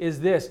saying is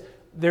this.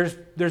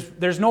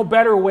 There's no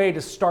better way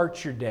to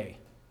start your day.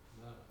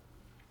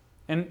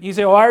 And you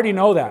say, well, I already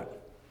know that.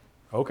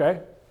 Okay.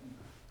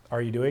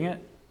 Are you doing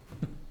it?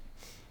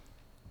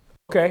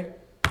 Okay.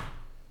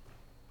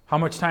 How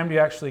much time do you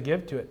actually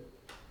give to it?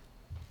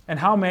 And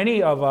how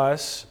many of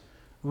us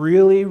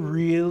really,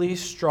 really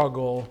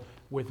struggle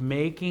with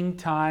making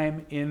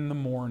time in the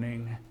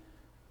morning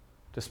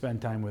to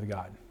spend time with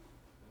God?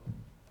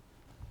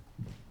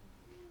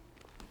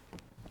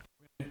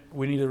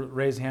 We need to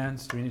raise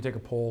hands. Do we need to take a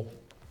poll?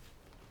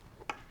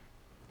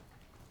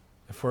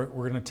 if we're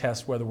going to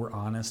test whether we're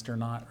honest or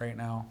not right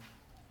now,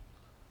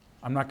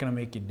 I'm not going to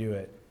make you do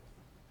it.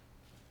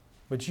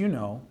 But you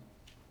know,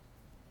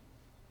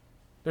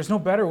 there's no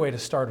better way to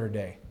start our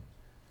day.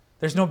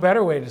 There's no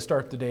better way to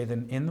start the day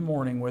than in the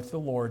morning with the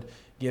Lord,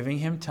 giving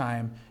Him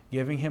time,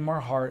 giving Him our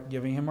heart,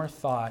 giving Him our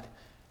thought,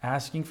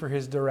 asking for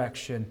His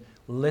direction,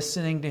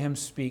 listening to Him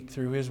speak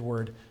through His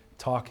Word,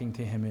 talking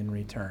to Him in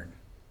return.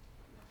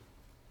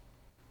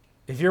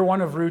 If you're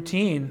one of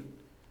routine,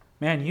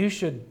 man, it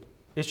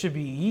should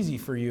be easy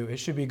for you. It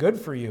should be good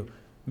for you.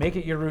 Make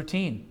it your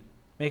routine.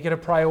 Make it a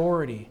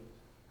priority.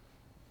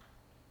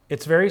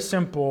 It's very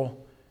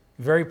simple,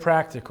 very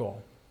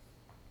practical.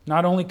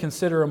 Not only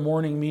consider a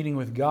morning meeting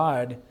with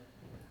God,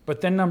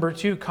 but then number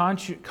 2,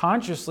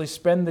 consciously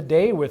spend the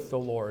day with the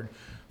Lord.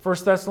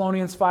 1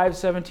 Thessalonians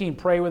 5:17,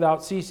 pray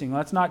without ceasing.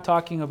 That's not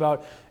talking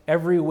about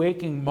every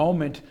waking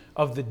moment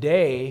of the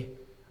day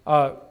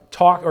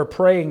talk or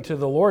praying to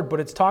the Lord, but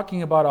it's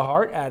talking about a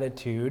heart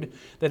attitude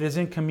that is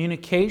in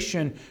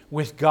communication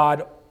with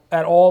God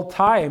at all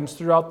times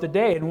throughout the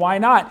day. And why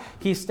not?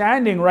 He's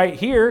standing right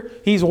here.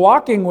 He's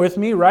walking with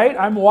me, right?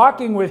 I'm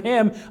walking with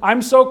Him.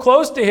 I'm so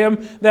close to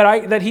Him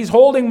that He's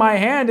holding my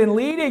hand and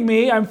leading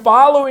me. I'm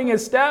following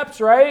His steps,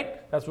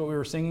 right? That's what we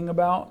were singing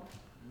about.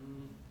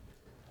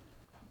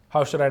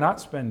 How should I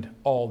not spend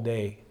all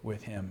day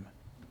with Him?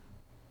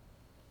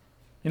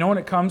 You know, when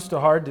it comes to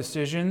hard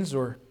decisions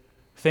or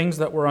things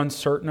that we're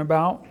uncertain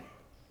about,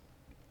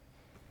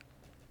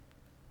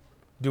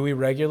 do we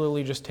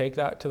regularly just take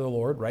that to the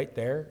Lord right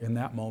there in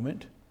that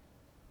moment?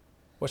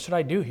 What should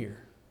I do here?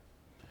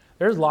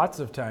 There's lots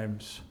of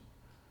times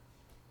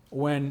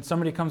when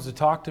somebody comes to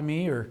talk to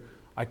me or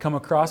I come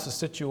across a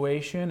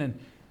situation and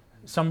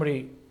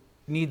somebody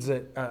needs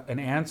an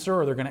answer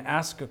or they're going to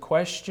ask a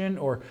question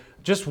or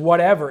just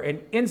whatever,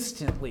 and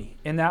instantly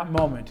in that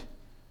moment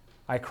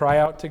I cry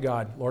out to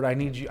God, Lord, I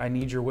need you. I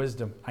need your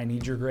wisdom. I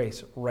need your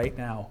grace right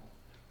now.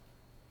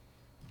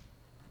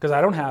 Because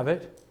I don't have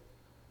it.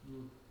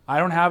 I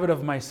don't have it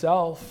of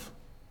myself,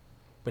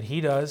 but He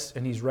does,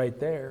 and He's right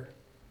there.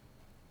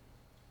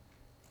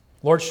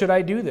 Lord, should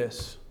I do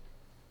this?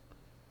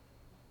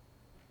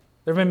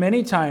 There have been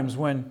many times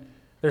when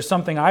there's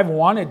something I've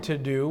wanted to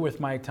do with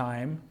my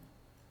time,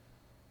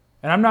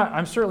 and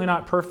I'm certainly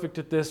not perfect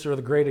at this or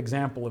the great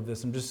example of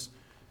this. I'm just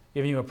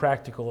giving you a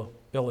practical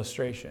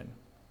illustration.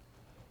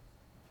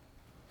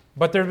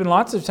 But there have been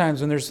lots of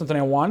times when there's something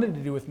I wanted to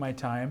do with my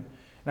time,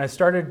 and I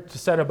started to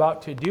set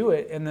about to do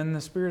it, and then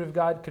the Spirit of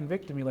God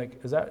convicted me,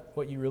 like, is that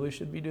what you really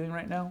should be doing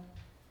right now?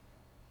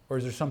 Or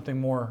is there something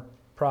more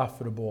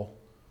profitable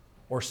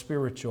or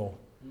spiritual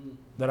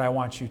that I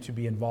want you to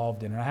be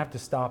involved in? And I have to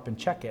stop and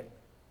check it.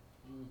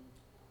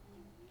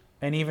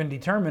 And even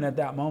determine at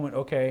that moment,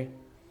 okay,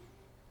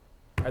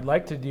 I'd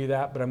like to do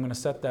that, but I'm going to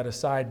set that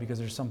aside because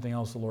there's something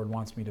else the Lord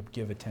wants me to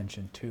give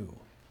attention to.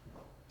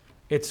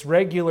 It's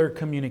regular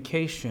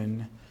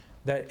communication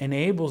that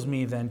enables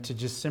me then to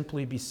just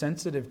simply be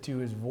sensitive to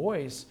His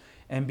voice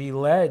and be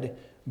led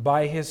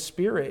by His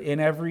Spirit in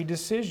every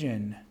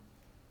decision.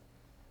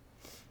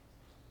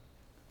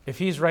 If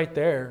He's right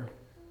there,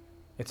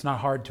 it's not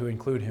hard to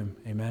include Him,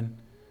 amen,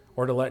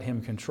 or to let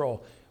Him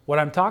control. What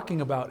I'm talking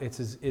about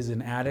is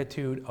an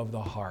attitude of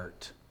the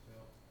heart.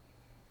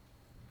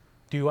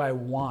 Do I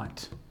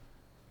want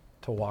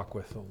to walk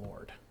with the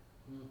Lord?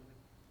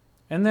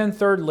 And then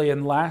thirdly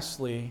and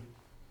lastly,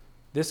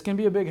 this can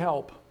be a big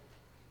help.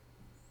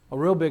 A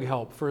real big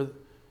help.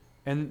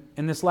 And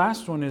this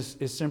last one is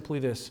simply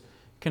this.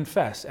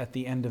 Confess at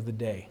the end of the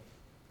day.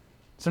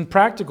 Some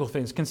practical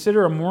things.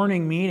 Consider a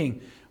morning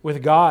meeting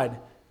with God.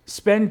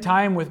 Spend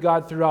time with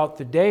God throughout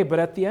the day. But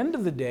at the end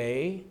of the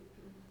day,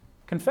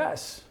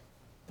 confess.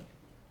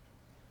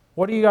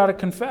 What do you got to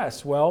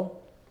confess? Well,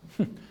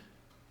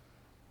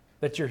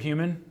 that you're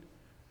human.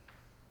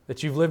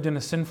 That you've lived in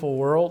a sinful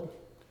world.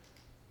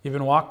 You've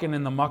been walking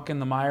in the muck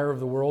and the mire of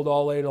the world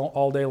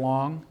all day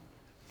long.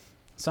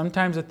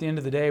 Sometimes at the end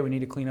of the day, we need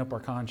to clean up our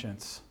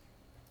conscience.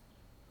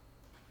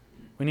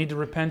 We need to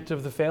repent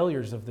of the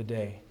failures of the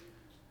day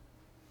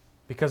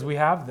because we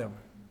have them.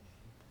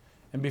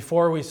 And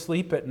before we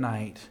sleep at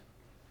night,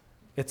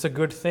 it's a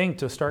good thing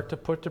to start to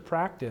put to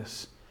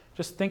practice.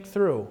 Just think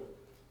through.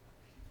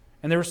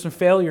 And there were some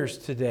failures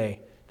today.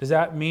 Does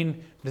that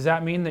mean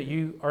that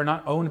you are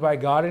not owned by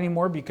God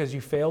anymore because you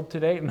failed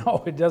today?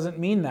 No, it doesn't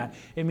mean that.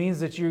 It means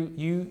that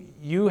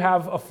you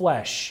have a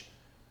flesh.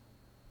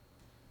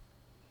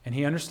 And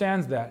He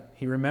understands that.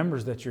 He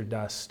remembers that you're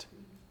dust.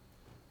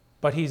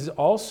 But He's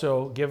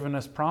also given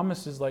us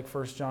promises like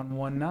 1 John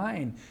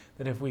 1:9,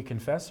 that if we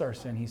confess our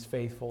sin, He's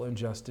faithful and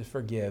just to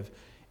forgive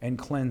and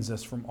cleanse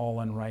us from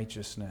all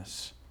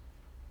unrighteousness.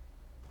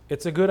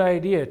 It's a good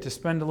idea to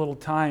spend a little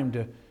time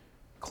to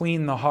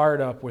clean the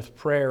heart up with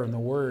prayer and the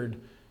Word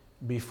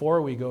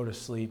before we go to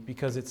sleep,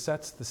 because it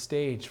sets the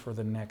stage for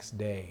the next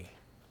day.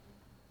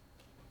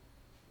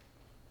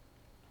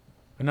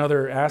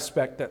 Another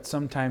aspect that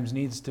sometimes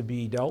needs to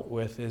be dealt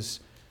with is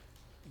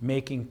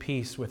making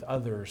peace with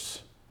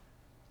others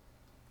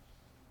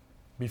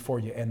before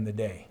you end the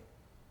day.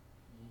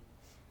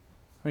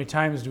 many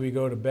times do we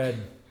go to bed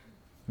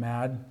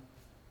mad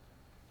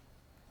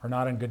or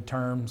not on good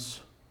terms,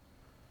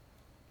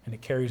 and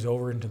it carries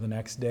over into the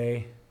next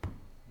day?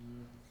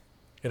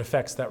 It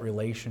affects that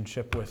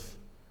relationship with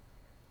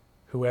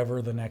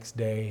whoever the next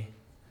day.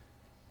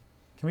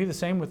 It can be the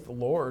same with the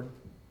Lord.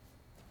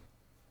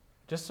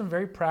 Just some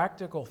very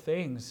practical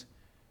things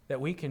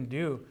that we can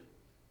do.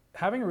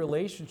 Having a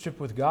relationship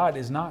with God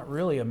is not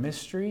really a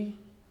mystery,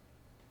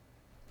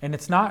 and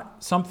it's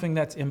not something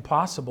that's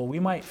impossible. We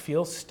might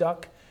feel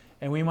stuck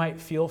and we might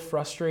feel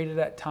frustrated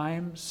at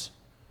times,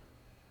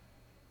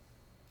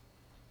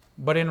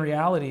 but in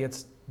reality,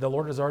 the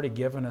Lord has already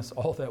given us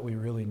all that we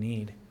really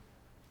need.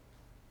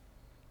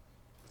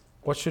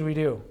 What should we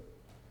do?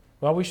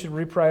 Well, we should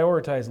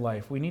reprioritize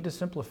life. We need to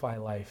simplify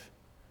life.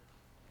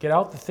 Get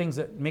out the things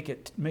that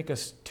make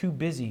us too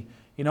busy.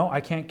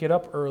 I can't get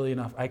up early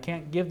enough. I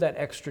can't give that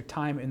extra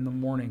time in the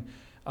morning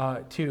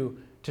to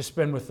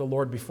spend with the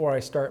Lord before I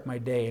start my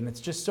day. And it's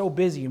just so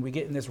busy, and we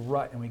get in this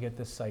rut and we get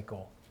this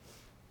cycle.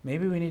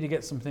 Maybe we need to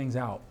get some things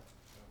out.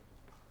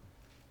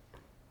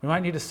 We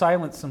might need to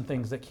silence some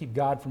things that keep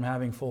God from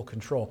having full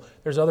control.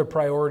 There's other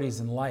priorities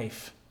in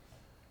life,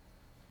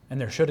 and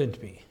there shouldn't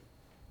be.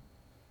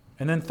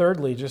 And then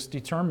thirdly, just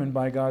determined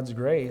by God's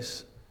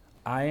grace,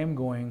 I am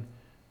going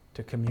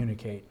to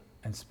communicate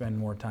and spend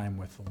more time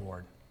with the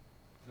Lord.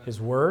 His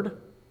Word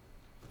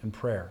and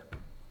prayer.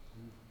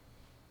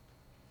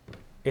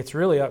 It's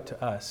really up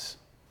to us,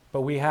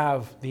 but we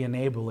have the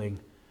enabling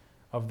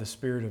of the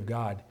Spirit of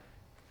God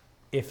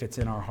if it's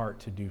in our heart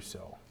to do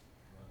so.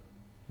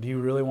 Do you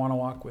really want to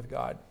walk with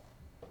God?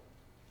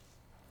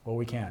 Well,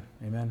 we can.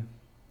 Amen.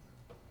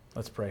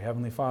 Let's pray.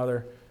 Heavenly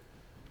Father,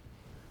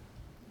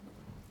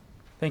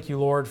 thank you,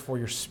 Lord, for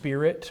your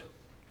Spirit.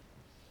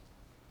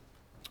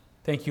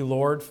 Thank you,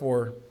 Lord,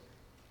 for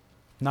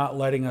not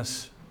letting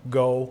us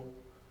go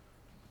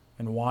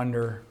and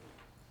wander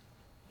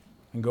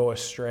and go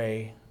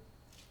astray,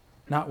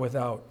 not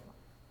without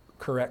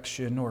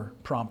correction or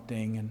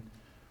prompting. And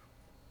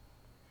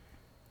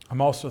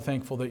I'm also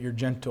thankful that you're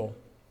gentle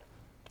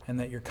and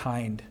that you're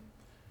kind.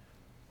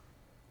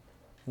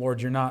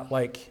 Lord, you're not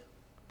like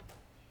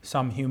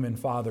some human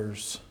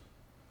fathers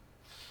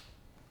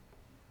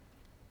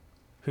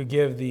who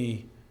give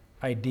the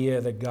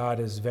idea that God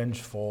is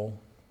vengeful,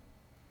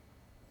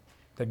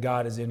 that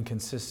God is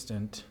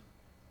inconsistent,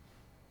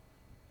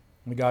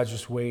 and God's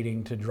just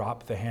waiting to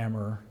drop the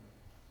hammer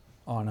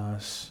on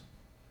us.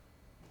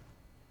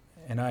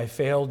 And I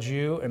failed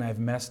you, and I've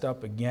messed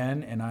up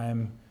again, and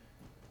I'm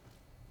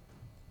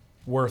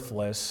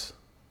worthless.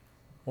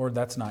 Lord,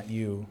 that's not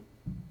you.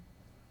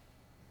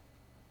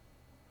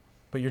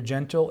 But you're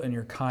gentle and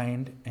you're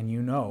kind, and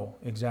you know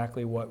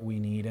exactly what we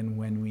need and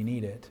when we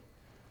need it.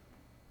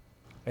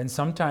 And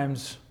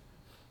sometimes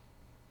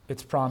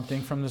it's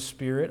prompting from the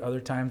Spirit, other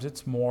times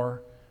it's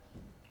more.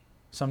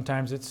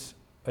 Sometimes it's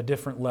a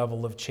different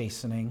level of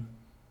chastening.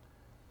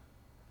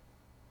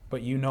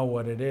 But you know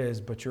what it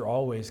is, but you're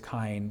always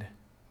kind.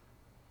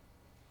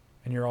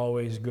 And you're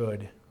always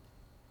good.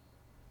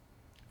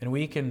 And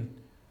we can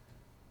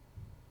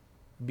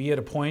be at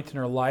a point in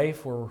our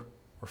life where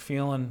we're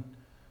feeling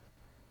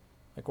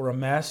like we're a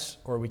mess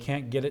or we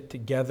can't get it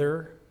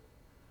together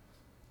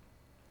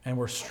and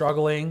we're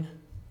struggling.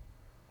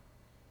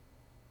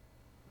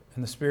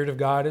 And the Spirit of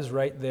God is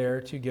right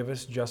there to give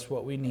us just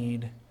what we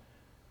need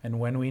and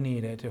when we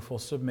need it, if we'll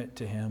submit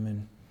to Him.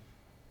 And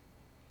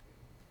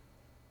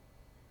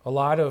a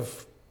lot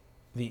of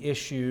the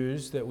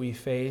issues that we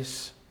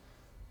face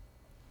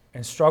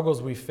and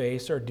struggles we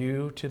face are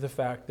due to the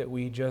fact that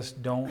we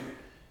just don't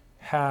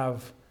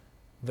have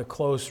the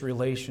close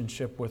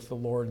relationship with the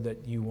Lord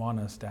that you want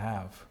us to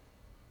have.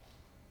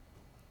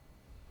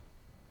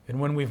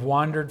 And when we've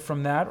wandered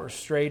from that or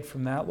strayed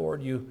from that,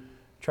 Lord, you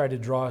try to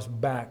draw us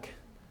back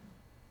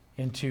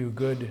into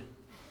good,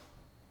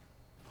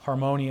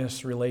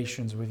 harmonious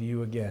relations with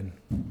you again.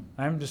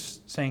 I'm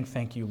just saying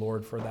thank you,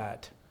 Lord, for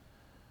that.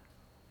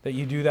 That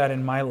you do that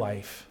in my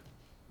life.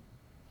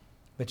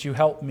 That you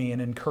help me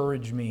and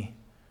encourage me.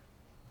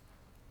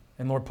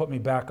 And Lord, put me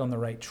back on the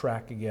right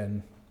track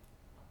again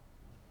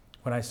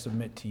when I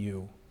submit to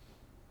you.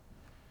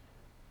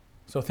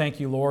 So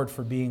thank you, Lord,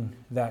 for being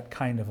that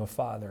kind of a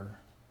Father.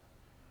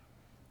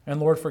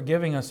 And Lord, for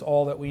giving us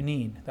all that we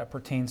need that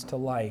pertains to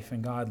life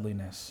and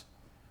godliness.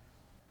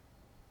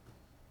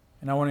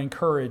 And I want to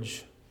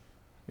encourage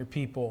your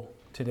people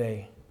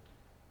today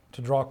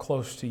to draw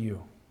close to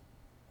you.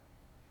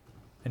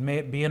 And may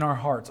it be in our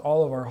hearts,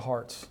 all of our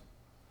hearts.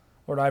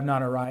 Lord, I've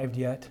not arrived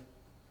yet.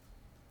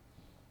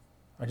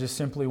 I just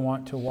simply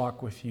want to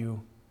walk with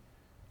you.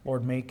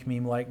 Lord, make me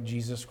like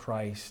Jesus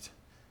Christ.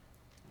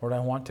 Lord, I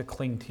want to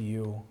cling to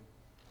you.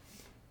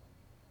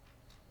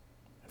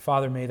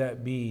 Father, may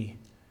that be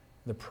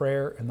the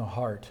prayer and the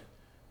heart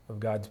of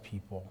God's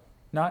people.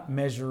 Not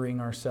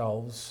measuring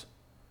ourselves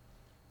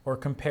or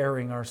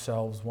comparing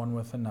ourselves one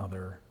with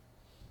another,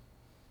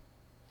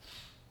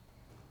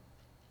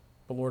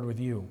 but Lord, with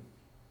you.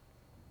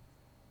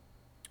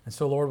 And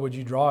so, Lord, would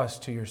you draw us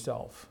to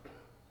yourself?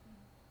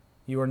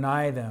 You are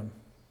nigh them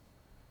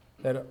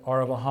that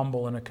are of a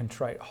humble and a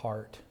contrite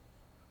heart.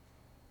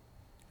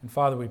 And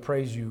Father, we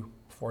praise you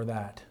for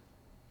that.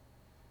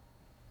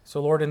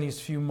 So Lord, in these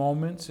few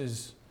moments,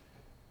 as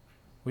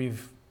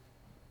we've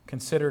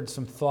considered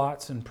some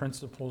thoughts and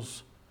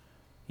principles,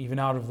 even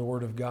out of the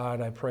Word of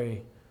God, I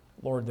pray,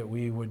 Lord, that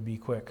we would be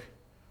quick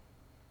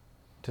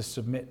to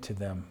submit to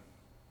them,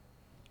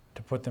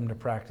 to put them to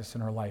practice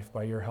in our life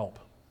by your help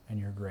and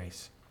your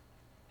grace.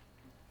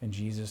 In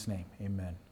Jesus' name, amen.